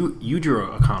point you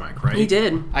drew a comic, right? He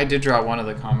did. I did draw one of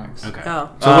the comics. Okay. Oh.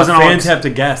 So it wasn't all fans have to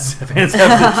guess. Fans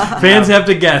have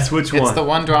to guess which one. It's the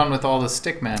one drawn with all the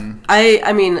stickmen.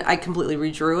 I mean, I completely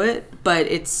redrew it, but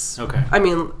it's... Okay. I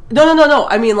mean, no.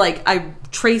 I mean, like, I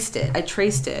traced it. I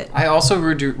I also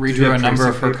redrew you a have number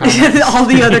of her tracing comics. All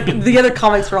the other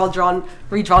comics were all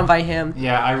redrawn by him.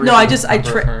 Yeah, I No, I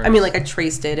I mean, like, I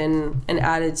traced it and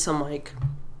added some, like,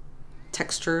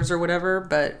 textures or whatever,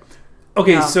 but...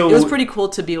 Okay, yeah, so it was pretty cool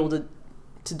to be able to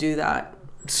do that.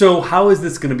 So how is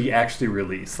this going to be actually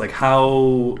released? Like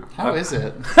how is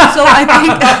it? So I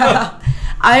think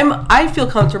I feel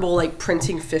comfortable like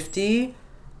printing 50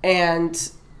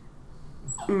 and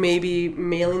maybe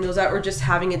mailing those out or just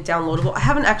having it downloadable. I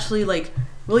haven't actually like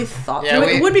really thought through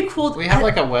it. It would be cool. We have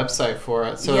like a website for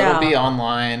it, so it'll be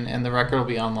online and the record will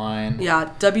be online. Yeah,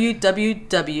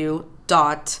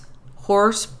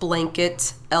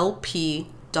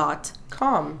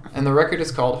 www.horseblanketlp.com. And the record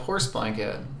is called Horse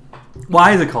Blanket.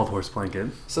 Why is it called Horse Blanket?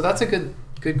 So that's a good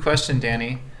question,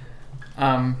 Danny.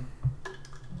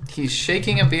 He's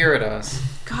shaking a beer at us.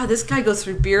 God, this guy goes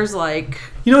through beers like...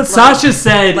 You know what Sasha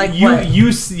said? like you what?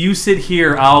 you sit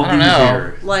here, I'll do the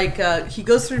beer. Like, he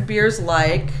goes through beers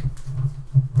like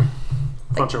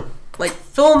Concho. like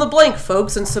fill in the blank,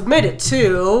 folks, and submit it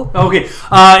to... Okay,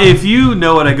 if you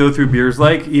know what I go through beers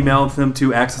like, email them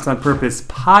to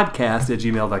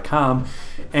accessonpurposepodcast@gmail.com,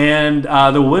 and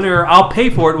the winner, I'll pay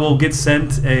for it, will get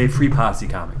sent a free Posse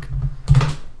comic.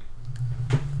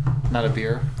 Not a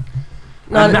beer.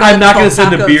 I'm not going to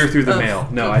send a tacos beer through the mail.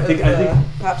 No, I think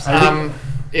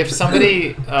if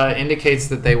somebody indicates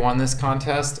that they won this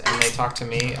contest and they talk to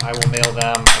me, I will mail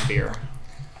them a beer.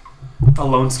 a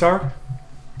Lone Star.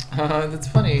 That's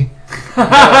funny.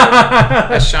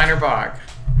 A Shiner Bock.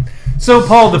 So,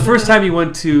 Paul, the first time you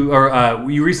went to, or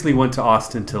you recently went to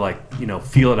Austin to, like, you know,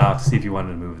 feel it out to see if you wanted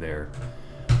to move there.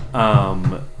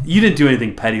 You didn't do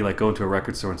anything petty like go to a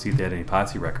record store and see if they had any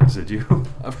Posse records, did you?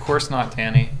 Of course not,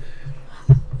 Danny.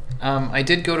 I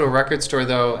did go to a record store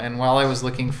though, and while I was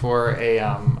looking for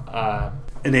An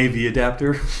AV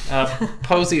adapter,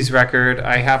 Posey's record,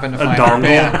 I happened to find a her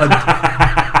band. dongle.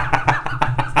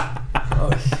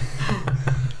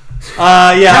 You're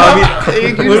I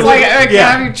mean, just like, I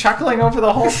have you chuckling over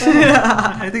the whole thing.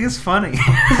 I think it's funny.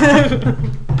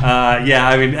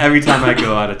 I mean, every time I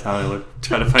go out of town, I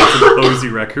try to find some Posey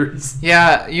records.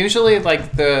 Yeah, usually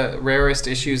like the rarest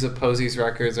issues of Posey's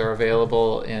records are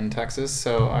available in Texas.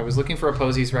 So I was looking for a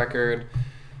Posey's record.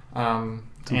 Some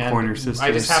Pointer Sisters.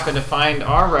 I just happened to find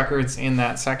our records in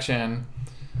that section.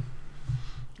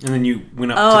 And then you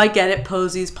went up I get it.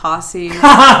 Posey's Posse.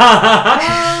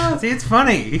 See, it's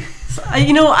funny.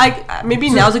 You know, maybe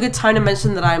now's a good time to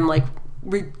mention that I'm like,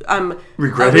 I'm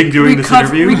regretting doing this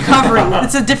interview. Recovering.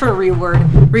 It's a different word.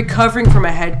 Recovering from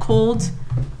a head cold.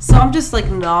 So I'm just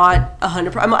like not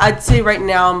 100%. I'd say right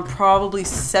now I'm probably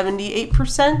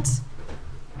 78%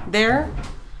 there.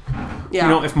 Yeah. You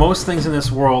know, if most things in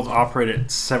this world operate at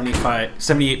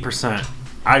 78%,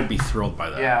 I'd be thrilled by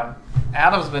that. Yeah,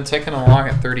 Adam's been ticking along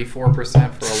at 34% for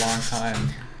a long time.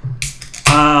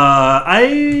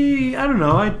 I don't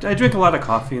know. I drink a lot of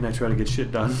coffee and I try to get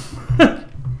shit done.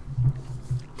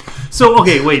 So,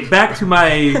 okay, wait. Back to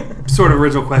my sort of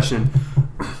original question.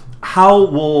 How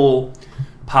will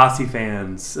Posse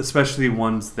fans, especially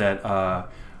ones that are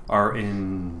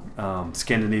in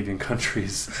Scandinavian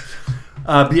countries,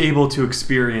 be able to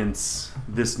experience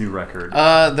this new record?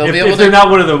 They'll be able if they're not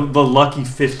one of the lucky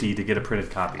 50 to get a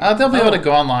printed copy. They'll be able to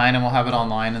go online, and we'll have it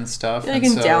online and stuff. Yeah, you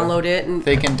can download it. And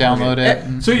they can download it.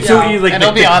 And, So Yeah. like, and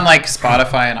it'll be on like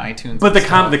Spotify and iTunes. But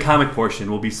and the comic portion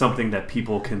will be something that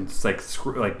people can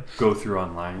like go through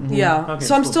online. Yeah. Okay,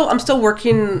 So cool. I'm still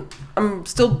working. I'm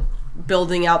still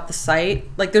building out the site.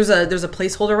 Like there's a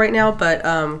placeholder right now, but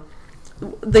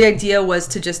the idea was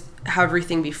to just have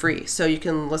everything be free. So you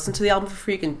can listen to the album for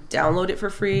free. You can download it for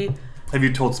free. Have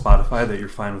you told Spotify that you're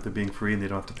fine with it being free and they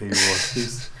don't have to pay you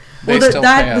royalties? They Well, still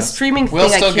pay the us. streaming We'll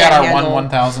thing I still can't get our handle.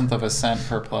 1/1000th of a cent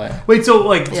per play. Wait,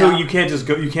 so Yeah. you can't just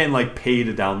go? You can't like pay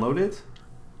to download it?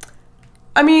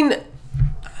 I mean,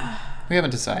 We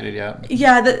haven't decided yet,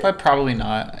 yeah, but probably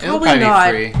not. It'll probably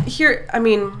not. be free. Here, I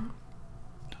mean,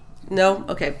 no.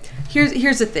 Okay.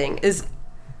 Here's the thing: is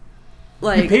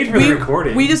like You paid for the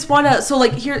recording. We just want to. So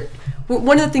like here,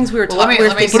 one of the things we were Well, let talking. me We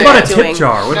were thinking say- What about about a doing. tip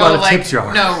jar? What about a tip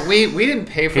jar? No, we didn't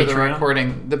pay for the Patreon?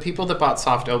 recording. The people that bought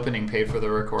Soft Opening paid for the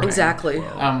recording. Exactly.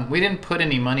 We didn't put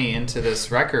any money into this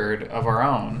record of our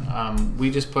own. We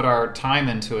just put our time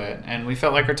into it, and we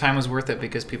felt like our time was worth it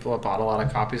because people had bought a lot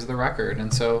of copies of the record.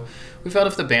 And so we felt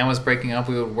if the band was breaking up,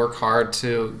 we would work hard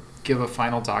to give a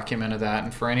final document of that.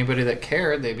 And for anybody that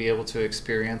cared, they'd be able to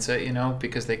experience it,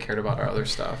 because they cared about our other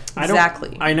stuff.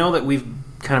 Exactly. I know that we've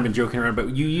kind of been joking around, but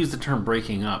you use the term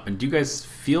breaking up. And do you guys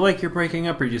feel like you're breaking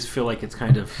up, or you just feel like it's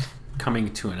kind of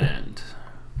coming to an end?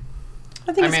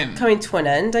 I think I it's mean- coming to an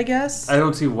end. I guess. I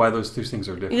don't see why those two things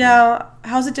are different. Yeah.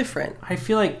 How's it different? I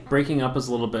feel like breaking up is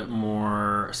a little bit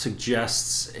more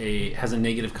has a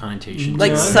negative connotation.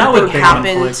 Like Yeah, something not with happened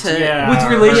conflict, to. yeah. With Or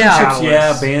relationships,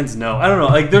 jealous. bands no. I don't know.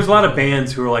 Like, there's a lot of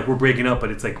bands who are like, we're breaking up, but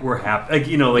it's like we're happy. Like,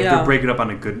 Yeah. they're breaking up on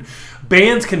a good.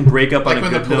 Bands can break up Like on a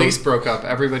when good the Police note. broke up,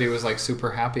 everybody was like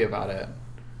super happy about it.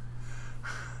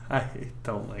 I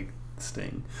don't like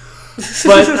Sting, but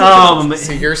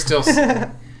So you're still.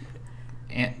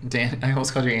 Dan, I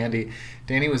almost called you Andy.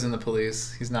 Danny was in the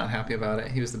Police. He's not happy about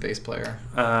it. He was the bass player.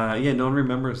 no one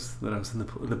remembers that I was in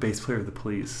the bass player of the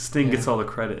Police. Sting gets all the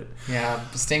credit. Yeah,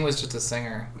 Sting was just a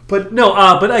singer. But no,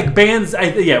 but like bands,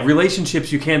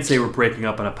 relationships, you can't say we're breaking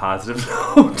up on a positive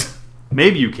note.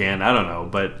 Maybe you can, I don't know,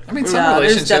 but I mean, some No, there's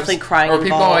relationships. definitely crying Or people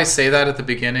involved. always say that at the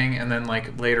beginning, and then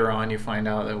like later on, you find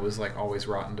out it was like always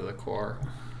rotten to the core.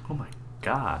 oh my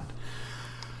god.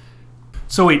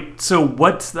 So wait, so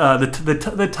what's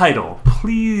the title?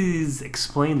 Please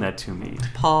explain that to me.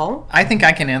 Paul. I think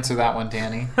I can answer that one,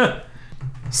 Danny.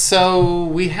 So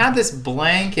we had this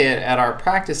blanket at our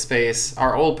practice space,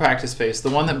 our old practice space, the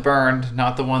one that burned,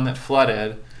 not the one that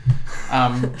flooded.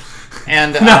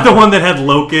 And Not the one that had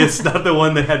locusts, not the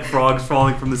one that had frogs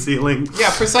falling from the ceiling.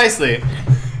 Yeah, precisely.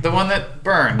 The one that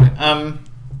burned.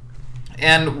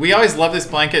 And we always loved this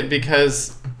blanket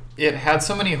because it had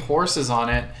so many horses on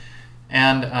it,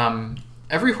 and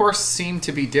every horse seemed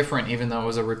to be different, even though it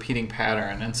was a repeating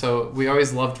pattern. And so we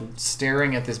always loved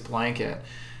staring at this blanket.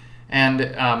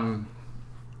 And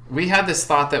we had this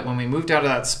thought that when we moved out of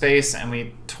that space and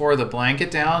we tore the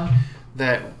blanket down,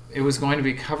 that it was going to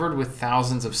be covered with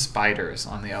thousands of spiders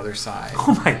on the other side.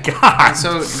 Oh my god. And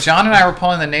so John and I were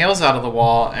pulling the nails out of the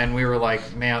wall, and we were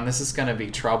like, man, this is going to be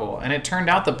trouble. And it turned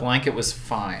out the blanket was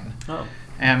fine. Oh.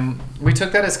 And we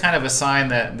took that as kind of a sign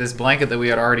that this blanket that we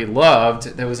had already loved,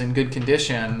 that was in good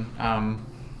condition,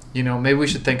 maybe we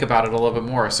should think about it a little bit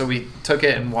more. So we took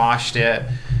it and washed it,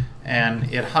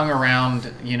 and it hung around,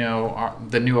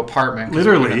 the new apartment. 'Cause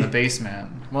we lived Literally? in the basement.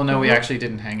 Well, no, we actually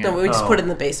didn't hang it. No, we just Oh. put it in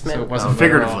the basement. So it wasn't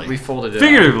Figuratively. literal. We folded it up.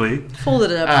 Figuratively.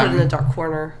 Folded it up, put it in a dark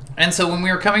corner. And so when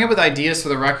we were coming up with ideas for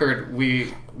the record,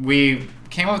 we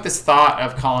came up with this thought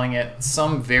of calling it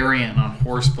some variant on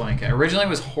Horse Blanket. Originally it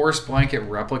was Horse Blanket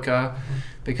Replica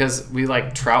because we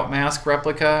like Trout Mask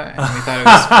Replica, and we thought it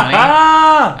was funny.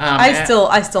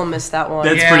 I still miss that one.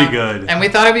 That's pretty good. And we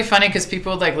thought it'd be funny because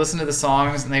people would like listen to the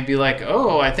songs and they'd be like,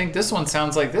 "Oh, I think this one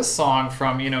sounds like this song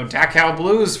from Dachau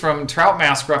Blues from Trout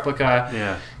Mask Replica."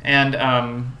 Yeah. And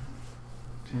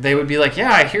they would be like,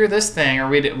 "Yeah, I hear this thing," or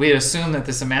we'd assume that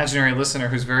this imaginary listener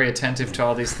who's very attentive to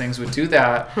all these things would do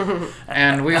that,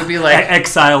 and we would be like,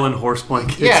 Exile and horse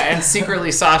blankets. yeah, and secretly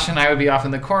Sasha and I would be off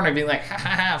in the corner being like, "Ha ha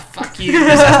ha, fuck you,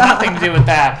 this has nothing to do with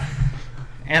that."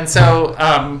 And so,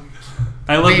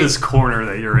 I love this corner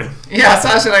that you're in. yeah,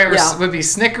 Sasha and I Yeah. would be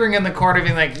snickering in the corner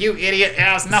being like, "You idiot, it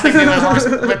has nothing to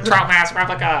do with Trout Mask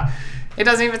Replica. It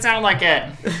doesn't even sound like it."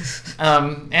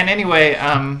 And anyway,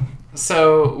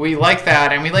 so we like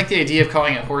that, and we like the idea of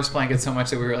calling it Horse Blanket so much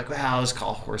that we were like, well, I'll just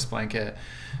call it Horse Blanket.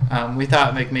 We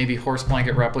thought like maybe Horse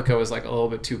Blanket Replica was like a little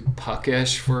bit too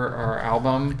puckish for our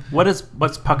album. What's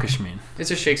puckish mean?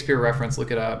 It's a Shakespeare reference,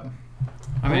 look it up.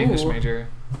 I'm an English major.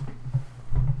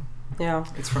 Yeah.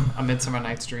 It's from A Midsummer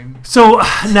Night's Dream. So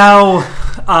now,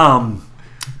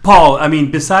 Paul, I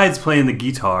mean, besides playing the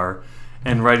guitar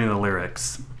and writing the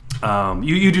lyrics,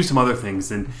 you do some other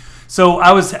things. And so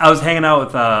I was hanging out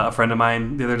with a friend of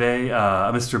mine the other day,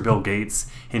 Mr. Bill Gates,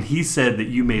 and he said that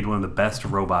you made one of the best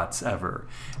robots ever.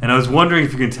 And I was wondering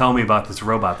if you can tell me about this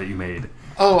robot that you made.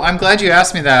 Oh, I'm glad you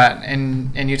asked me that,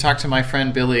 and you talked to my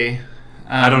friend Billy.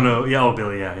 I don't know. Yeah,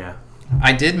 Billy, yeah.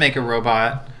 I did make a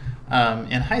robot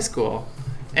in high school.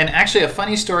 And actually, a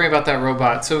funny story about that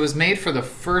robot. So it was made for the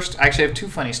first... Actually, I have two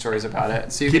funny stories about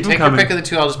it. So you can take your pick of the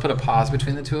two. I'll just put a pause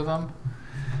between the two of them.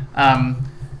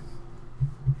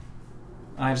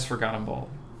 I just forgot them both.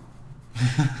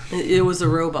 It was a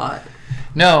robot.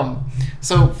 No.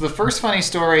 So the first funny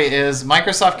story is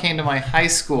Microsoft came to my high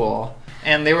school,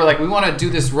 and they were like, we want to do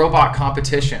this robot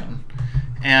competition.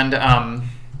 And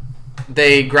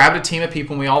they grabbed a team of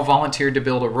people, and we all volunteered to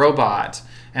build a robot.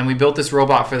 And we built this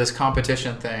robot for this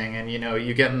competition thing. And,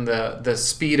 you get in the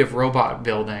speed of robot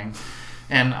building.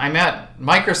 And I met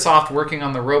Microsoft working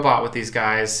on the robot with these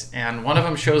guys. And one of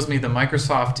them shows me the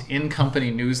Microsoft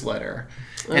in-company newsletter.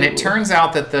 And it turns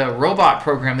out that the robot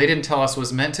program, they didn't tell us,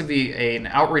 was meant to be an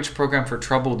outreach program for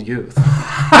troubled youth. They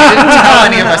didn't tell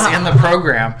any of us in the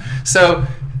program. So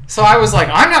I was like,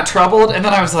 I'm not troubled. And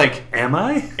then I was like, Am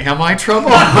I? Am I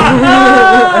troubled?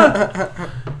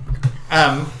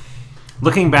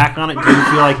 Looking back on it, do you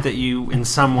feel like that you, in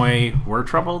some way, were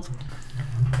troubled?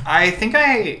 I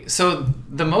think so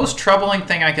the most troubling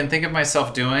thing I can think of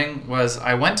myself doing was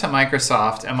I went to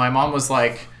Microsoft, and my mom was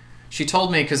like, she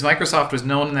told me, because Microsoft was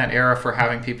known in that era for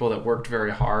having people that worked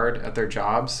very hard at their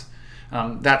jobs.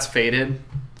 That's faded.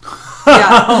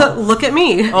 Yeah, look at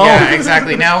me. Yeah,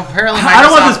 exactly. Now, apparently Microsoft... I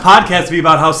don't want this podcast to be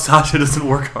about how Sasha doesn't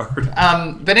work hard.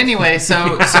 But anyway,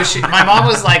 so my mom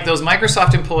was like, those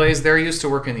Microsoft employees, they're used to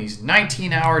working these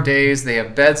 19-hour days. They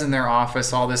have beds in their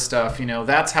office, all this stuff.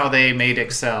 That's how they made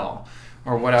Excel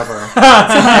or whatever. Or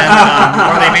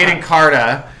they made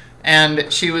Encarta.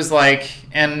 And she was like,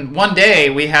 and one day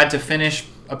we had to finish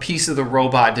a piece of the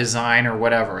robot design or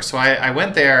whatever. So I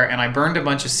went there and I burned a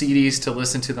bunch of CDs to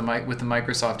listen to with the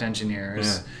Microsoft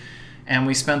engineers. Yeah. And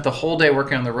we spent the whole day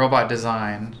working on the robot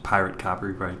design. Pirate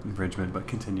copyright infringement, but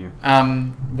continue.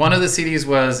 One of the CDs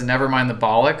was Nevermind the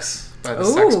Bollocks by the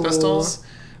Sex Pistols,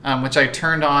 which I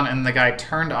turned on, and the guy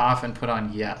turned off and put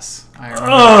on Yes. I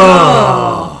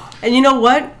remember And you know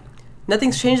what?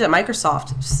 Nothing's changed at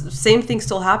Microsoft. Same thing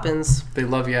still happens. They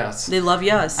love Yes. They love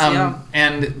Yes, yeah.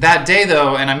 And that day,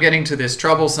 though, and I'm getting to this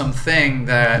troublesome thing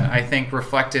that I think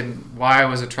reflected why I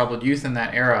was a troubled youth in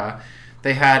that era,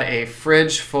 they had a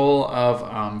fridge full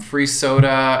of free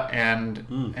soda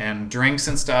and drinks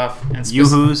and stuff. And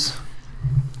Yoo-hoos.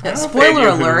 Yeah, spoiler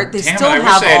alert, they still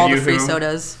have all the free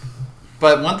sodas.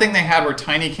 But one thing they had were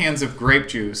tiny cans of grape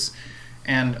juice.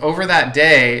 And over that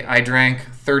day, I drank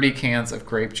 30 cans of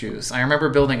grape juice. I remember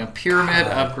building a pyramid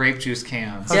of grape juice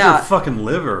cans. How's your fucking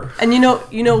liver? And you know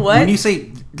what? When you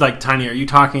say like tiny, are you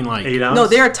talking like 8 ounce? No,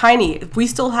 they are tiny. We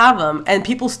still have them, and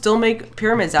people still make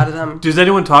pyramids out of them. Does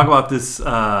anyone talk about this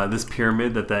this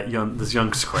pyramid that this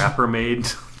young scrapper made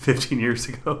 15 years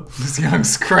ago? This young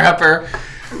scrapper.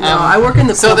 No, I work in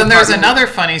the. So then there's another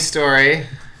funny story.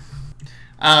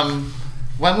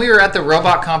 When we were at the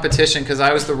robot competition, because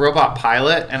I was the robot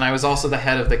pilot and I was also the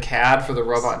head of the CAD for the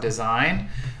robot design,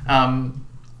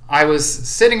 I was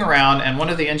sitting around and one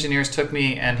of the engineers took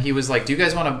me and he was like, do you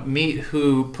guys want to meet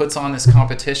who puts on this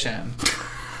competition?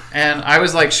 And I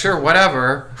was like, sure,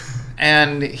 whatever.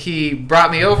 And he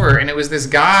brought me over and it was this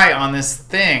guy on this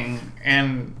thing,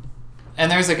 and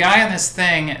there's a guy on this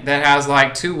thing that has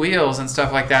like 2 wheels and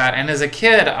stuff like that. And as a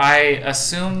kid, I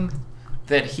assumed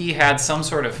that he had some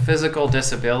sort of physical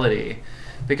disability,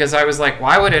 because I was like,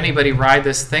 why would anybody ride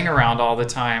this thing around all the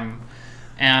time?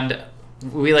 And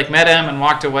we like met him and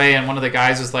walked away, and one of the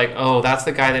guys was like, oh, that's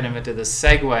the guy that invented the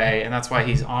Segway, and that's why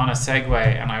he's on a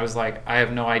Segway. And I was like, I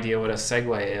have no idea what a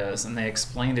Segway is. And they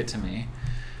explained it to me,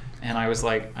 and I was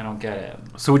like, I don't get it.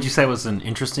 So would you say it was an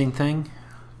interesting thing?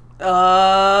 No.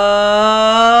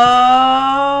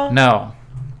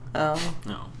 Oh.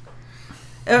 No.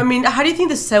 I mean, how do you think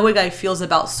the Segway guy feels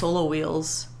about solo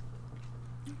wheels?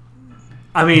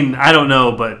 I mean, I don't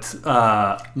know, but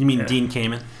you mean Dean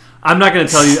Kamen? I'm not going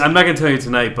to tell you. I'm not going to tell you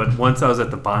tonight. But once I was at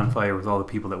the bonfire with all the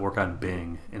people that work on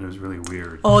Bing, and it was really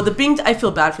weird. Oh, the Bing! I feel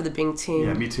bad for the Bing team.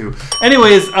 Yeah, me too.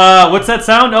 Anyways, what's that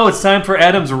sound? Oh, it's time for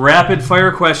Adam's rapid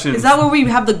fire questions. Is that where we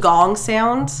have the gong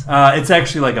sound? It's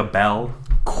actually like a bell.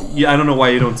 Yeah, I don't know why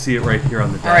you don't see it right here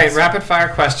on the desk. All right, rapid fire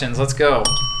questions. Let's go.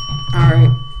 All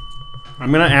right.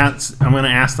 I'm gonna ask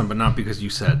them, but not because you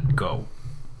said go.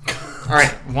 All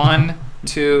right, 1,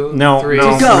 2, No, 3.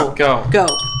 no. Go.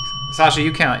 Sasha,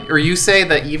 you count. Or you say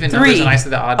the even 3. numbers and I say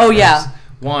the odd Oh, numbers. yeah.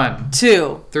 1,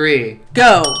 2. 3.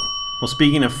 Go. Well,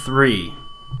 speaking of 3,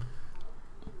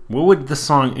 what would the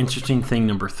song Interesting Thing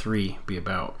number 3 be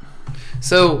about?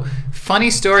 So, funny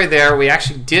story there. We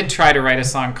actually did try to write a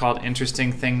song called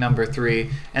Interesting Thing number 3.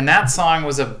 And that song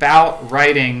was about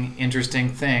writing Interesting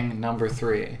Thing number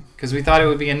 3. Because we thought it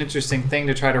would be an interesting thing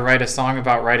to try to write a song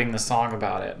about writing the song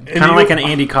about it. Kind of like an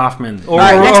Andy Kaufman. Or, All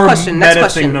right, next or question, next meta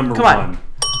question. thing number Come on. 1.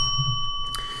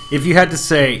 If you had to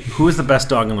say, who is the best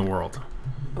dog in the world?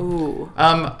 Ooh.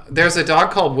 There's a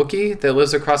dog called Wookie that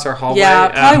lives across our hallway. Yeah,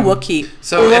 probably Wookie.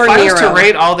 So or if I was to Nero.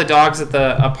 rate all the dogs at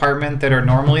the apartment that are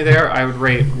normally there, I would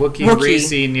rate Wookie,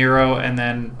 Reese, Nero, and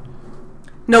then...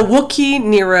 No, Wookie,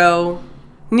 Nero,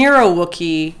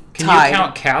 Wookie, Can tied. you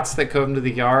count cats that come to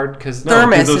the yard? Because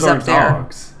Thermos those is up aren't there.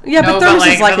 dogs. Yeah, no, but Thermos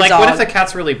is like a dog. what if the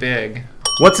cat's really big?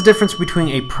 What's the difference between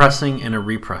a pressing and a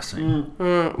repressing?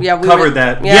 Yeah, we Covered were-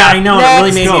 that. Yeah, I know. It really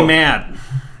Next. made me Go. mad.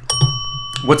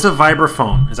 What's a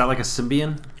vibraphone? Is that like a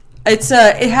Symbian? It's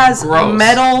it has Gross,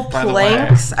 metal by the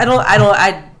planks. I don't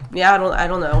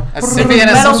know. A Symbian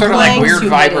is some sort of like planks weird you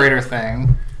hit it. vibrator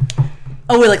thing.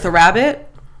 Oh, wait, like the rabbit?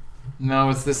 No,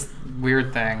 it's this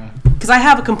weird thing. Because I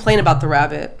have a complaint about the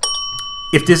rabbit.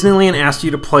 If Disneyland asked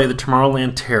you to play the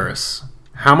Tomorrowland Terrace,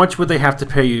 how much would they have to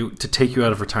pay you to take you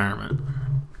out of retirement?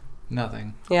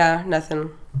 Nothing. Yeah, nothing.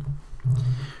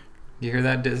 You hear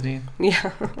that, Disney?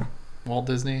 Yeah. Walt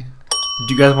Disney?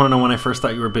 Do you guys want to know when I first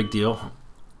thought you were a big deal?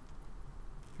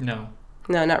 No.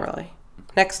 No, not really.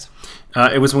 Next.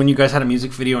 It was when you guys had a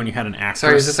music video and you had an actress.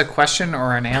 Sorry, is this a question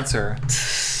or an answer?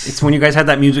 It's when you guys had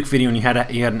that music video and you had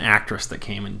an actress that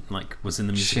came and like was in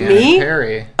the music video. Shannon Me?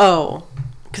 Perry. Oh,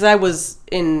 because I was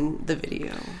in the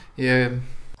video. Yeah.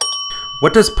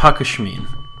 What does puckish mean?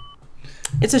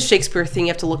 It's a Shakespeare thing. You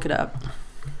have to look it up.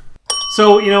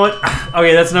 So, you know what?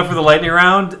 Okay, that's enough for the lightning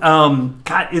round.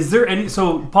 God, is there any...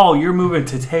 So, Paul, you're moving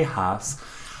to Tejas.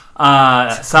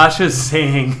 Sasha's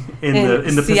staying in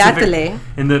the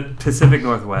Seattle. Pacific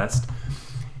Northwest.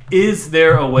 Is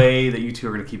there a way that you two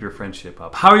are going to keep your friendship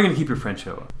up? How are you going to keep your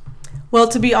friendship up? Well,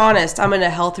 to be honest, I'm in a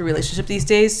healthy relationship these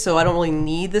days, so I don't really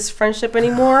need this friendship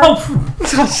anymore. Oh.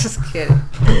 I'm just kidding.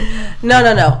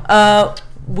 No.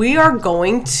 We are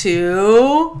going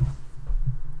to...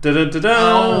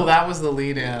 Oh, that was the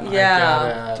lead-in.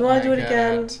 Yeah. Do you want to do it I get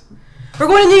again? it. We're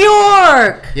going to New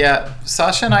York! Yeah,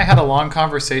 Sasha and I had a long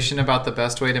conversation about the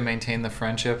best way to maintain the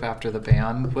friendship after the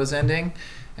band was ending,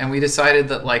 and we decided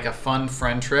that like a fun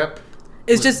friend trip.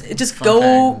 It's just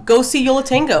fun go see Yola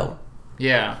Tango.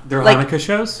 Yeah. They're Like, Hanukkah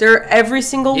shows? They're every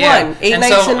single Yeah, one. 8 and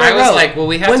nights so in a I was row. like, well,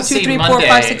 we have 1, to 2, see 3, 4, Monday,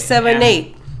 5, 6, 7, and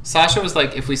 8. Sasha was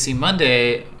like, if we see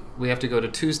Monday, we have to go to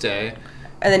Tuesday.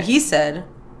 And then he said,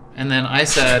 And then I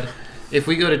said, if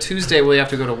we go to Tuesday, we have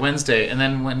to go to Wednesday. And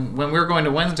then when we were going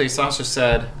to Wednesday, Sasha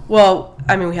said, well,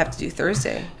 I mean, we have to do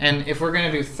Thursday. and if we're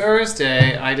going to do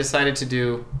Thursday, I decided to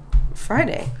do,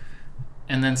 Friday.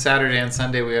 and then Saturday and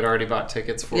Sunday we had already bought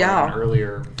tickets for Yeah. an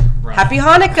earlier run. Happy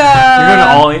Hanukkah! You're going to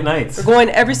all 8 nights. We're going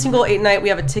every single 8 night. We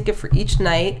have a ticket for each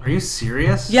night. Are you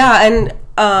serious? Yeah, and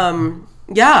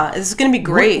yeah, this is gonna be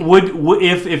great. Would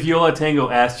if Yola Tango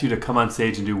asked you to come on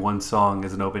stage and do one song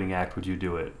as an opening act, would you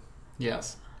do it?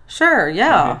 Yes. Sure,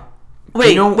 yeah. Okay. Wait, Do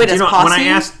you know, it's posse? when I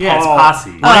asked Paul, Yeah, it's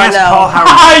posse. When I asked no. Paul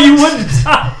how You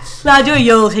wouldn't. No, I do a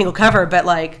Yola Tango cover, but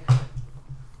like,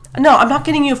 no, I'm not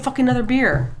getting you a fucking another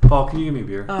beer. Paul, can you give me a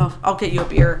beer? Oh, I'll get you a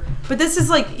beer. But this is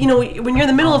like, you know, when you're in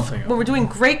the middle of when we're doing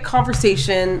great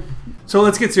conversation. So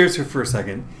let's get serious for a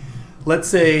second. Let's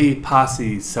say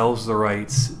Posse sells the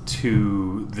rights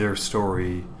to their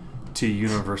story to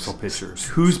Universal Pictures.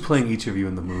 Who's playing each of you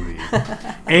in the movie?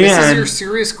 And This is your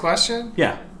serious question?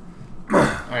 yeah. All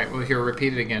right, well, here,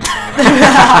 repeat it again.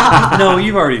 No,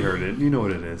 you've already heard it. You know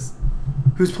what it is.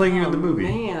 Who's playing you in the movie?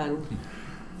 Man.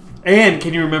 And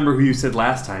can you remember who you said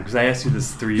last time? Because I asked you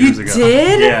this 3 years You ago.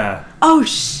 did? Yeah. Oh,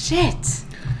 shit.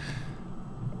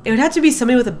 It would have to be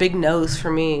somebody with a big nose for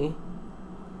me.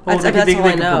 Well, That's they all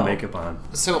I can know. put makeup on.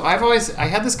 So I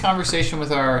had this conversation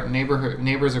with our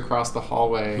neighbors across the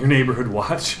hallway. Your neighborhood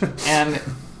watch. And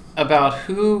about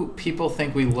who people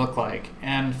think we look like.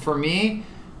 And for me,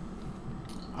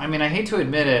 I mean, I hate to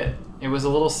admit it, it was a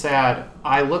little sad.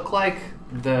 I look like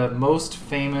the most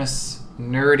famous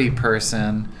nerdy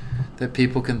person that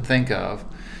people can think of.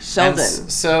 Sheldon.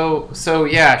 And so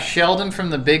yeah, Sheldon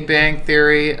from The Big Bang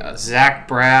Theory, Zach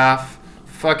Braff,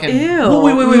 fucking Ew.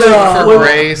 Wait. No. for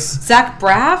Grace. Zach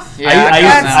Braff? Yeah,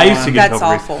 I used to one. get That's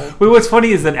Topher awful. Wait, what's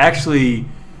funny is that actually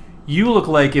you look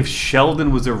like if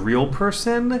Sheldon was a real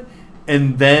person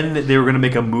and then they were going to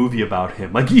make a movie about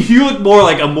him. Like, you look more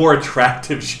like a more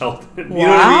attractive Sheldon. You know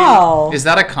what I mean? Is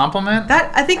that a compliment?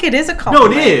 That I think it is a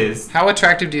compliment. No, it is. How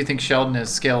attractive do you think Sheldon is,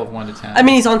 scale of 1 to 10? I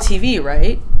mean, he's on TV,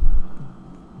 right?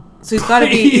 So he's got to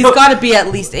be. He's got to be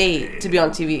at least 8 to be on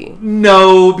TV.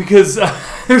 No, because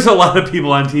there's a lot of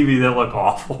people on TV that look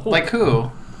awful. Like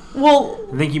who? Well,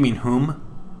 I think you mean whom?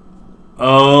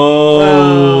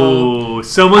 Oh,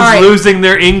 someone's All right. losing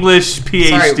their English PhD.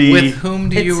 Sorry, with whom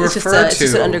do you it's refer it's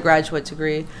just an to? undergraduate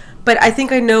degree. But I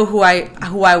think I know who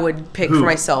I would pick for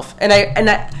myself, and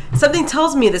I something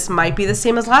tells me this might be the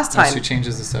same as last time. She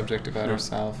changes the subject about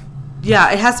herself. Yeah,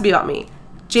 it has to be about me.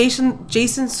 Jason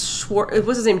Schwartzman.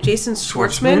 What's his name? Jason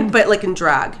Schwartzman, Schwartzman? but like in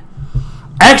drag.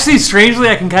 Actually, strangely,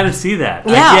 I can kind of see that.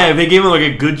 Yeah. Yeah, if they gave him like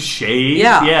a good shade.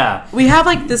 Yeah. Yeah. We have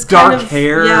like this Dark kind of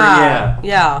hair, Yeah.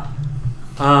 Yeah.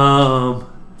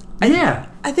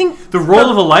 I think The role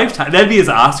of a lifetime. That'd be his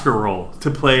Oscar role to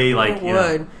play like. it you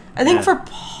know, would. I think yeah. for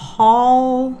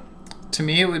Paul. To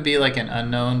me, it would be like an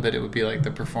unknown, but it would be like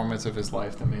the performance of his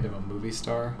life that made him a movie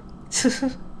star.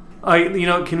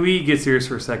 Can we get serious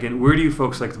for a second? Where do you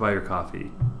folks like to buy your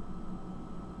coffee?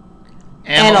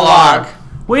 Analog.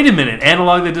 Wait a minute.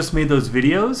 Analog that just made those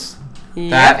videos?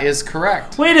 That is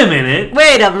correct. Wait a minute.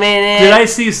 Wait a minute. Did I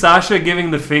see Sasha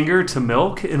giving the finger to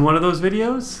Milk in one of those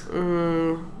videos?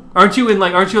 Aren't you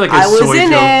like a I was soy in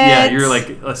joke? Yeah, it. you're like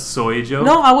a soy joke.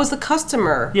 No, I was the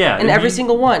customer. Yeah, in every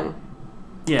single one.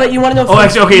 Yeah. But you want to know? Oh,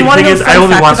 actually, okay. You The want to thing know is, fun I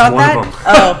only fact watched about one that? of them.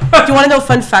 Oh, do you want to know a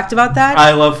fun fact about that?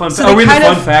 I love fun. So Are we in the kind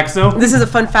fun of- fact zone? This is a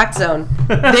fun fact zone.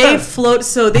 They float.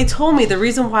 So they told me the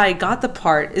reason why I got the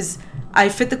part is I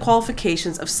fit the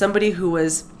qualifications of somebody who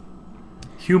was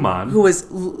Human.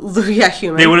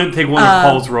 human. They wouldn't take one of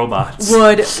Paul's robots.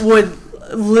 would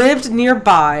lived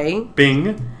nearby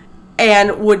Bing.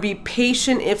 and would be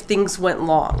patient if things went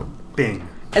long. Bing.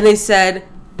 And they said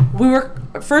we were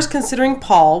first considering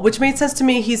Paul, which made sense to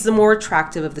me. He's the more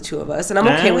attractive of the two of us, and I'm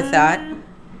okay with that.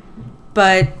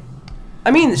 But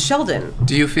I mean, Sheldon.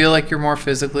 Do you feel like you're more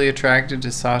physically attracted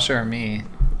to Sasha or me?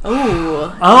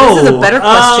 Oh, Oh, this is a better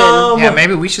question. Yeah,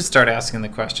 maybe we should start asking the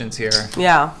questions here.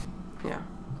 Yeah.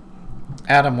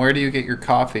 Adam, where do you get your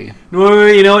coffee? No,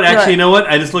 you know what? Actually, you know what?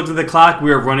 I just looked at the clock.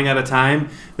 We are running out of time.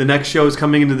 The next show is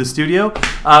coming into the studio.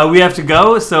 We have to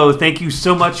go. So thank you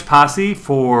so much, Posse,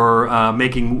 for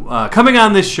coming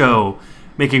on this show,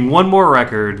 making one more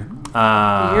record.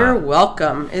 You're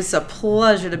welcome. It's a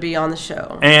pleasure to be on the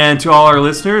show. And to all our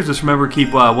listeners, just remember,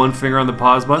 keep one finger on the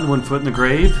pause button, one foot in the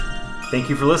grave. Thank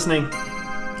you for listening.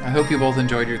 I hope you both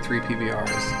enjoyed your 3 PBRs.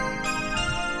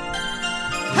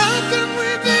 How can we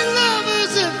be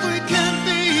lovers if we can't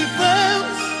be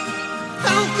friends?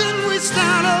 How can we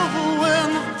start over when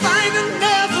the fighting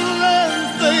never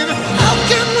ends, baby? How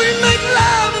can we make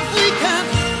love if we can't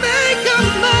make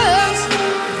amends?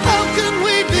 How can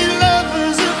we be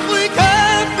lovers if we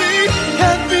can't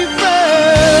be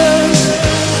friends?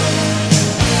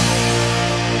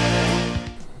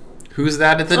 Who's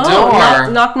that at the Oh,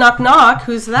 door? knock, knock, knock.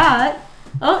 Who's that?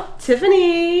 Oh,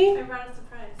 Tiffany. I brought a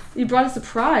surprise. You brought a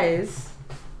surprise.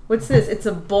 What's this? It's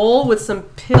a bowl with some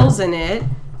pills in it.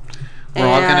 We're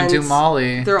all gonna do and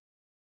Molly. They're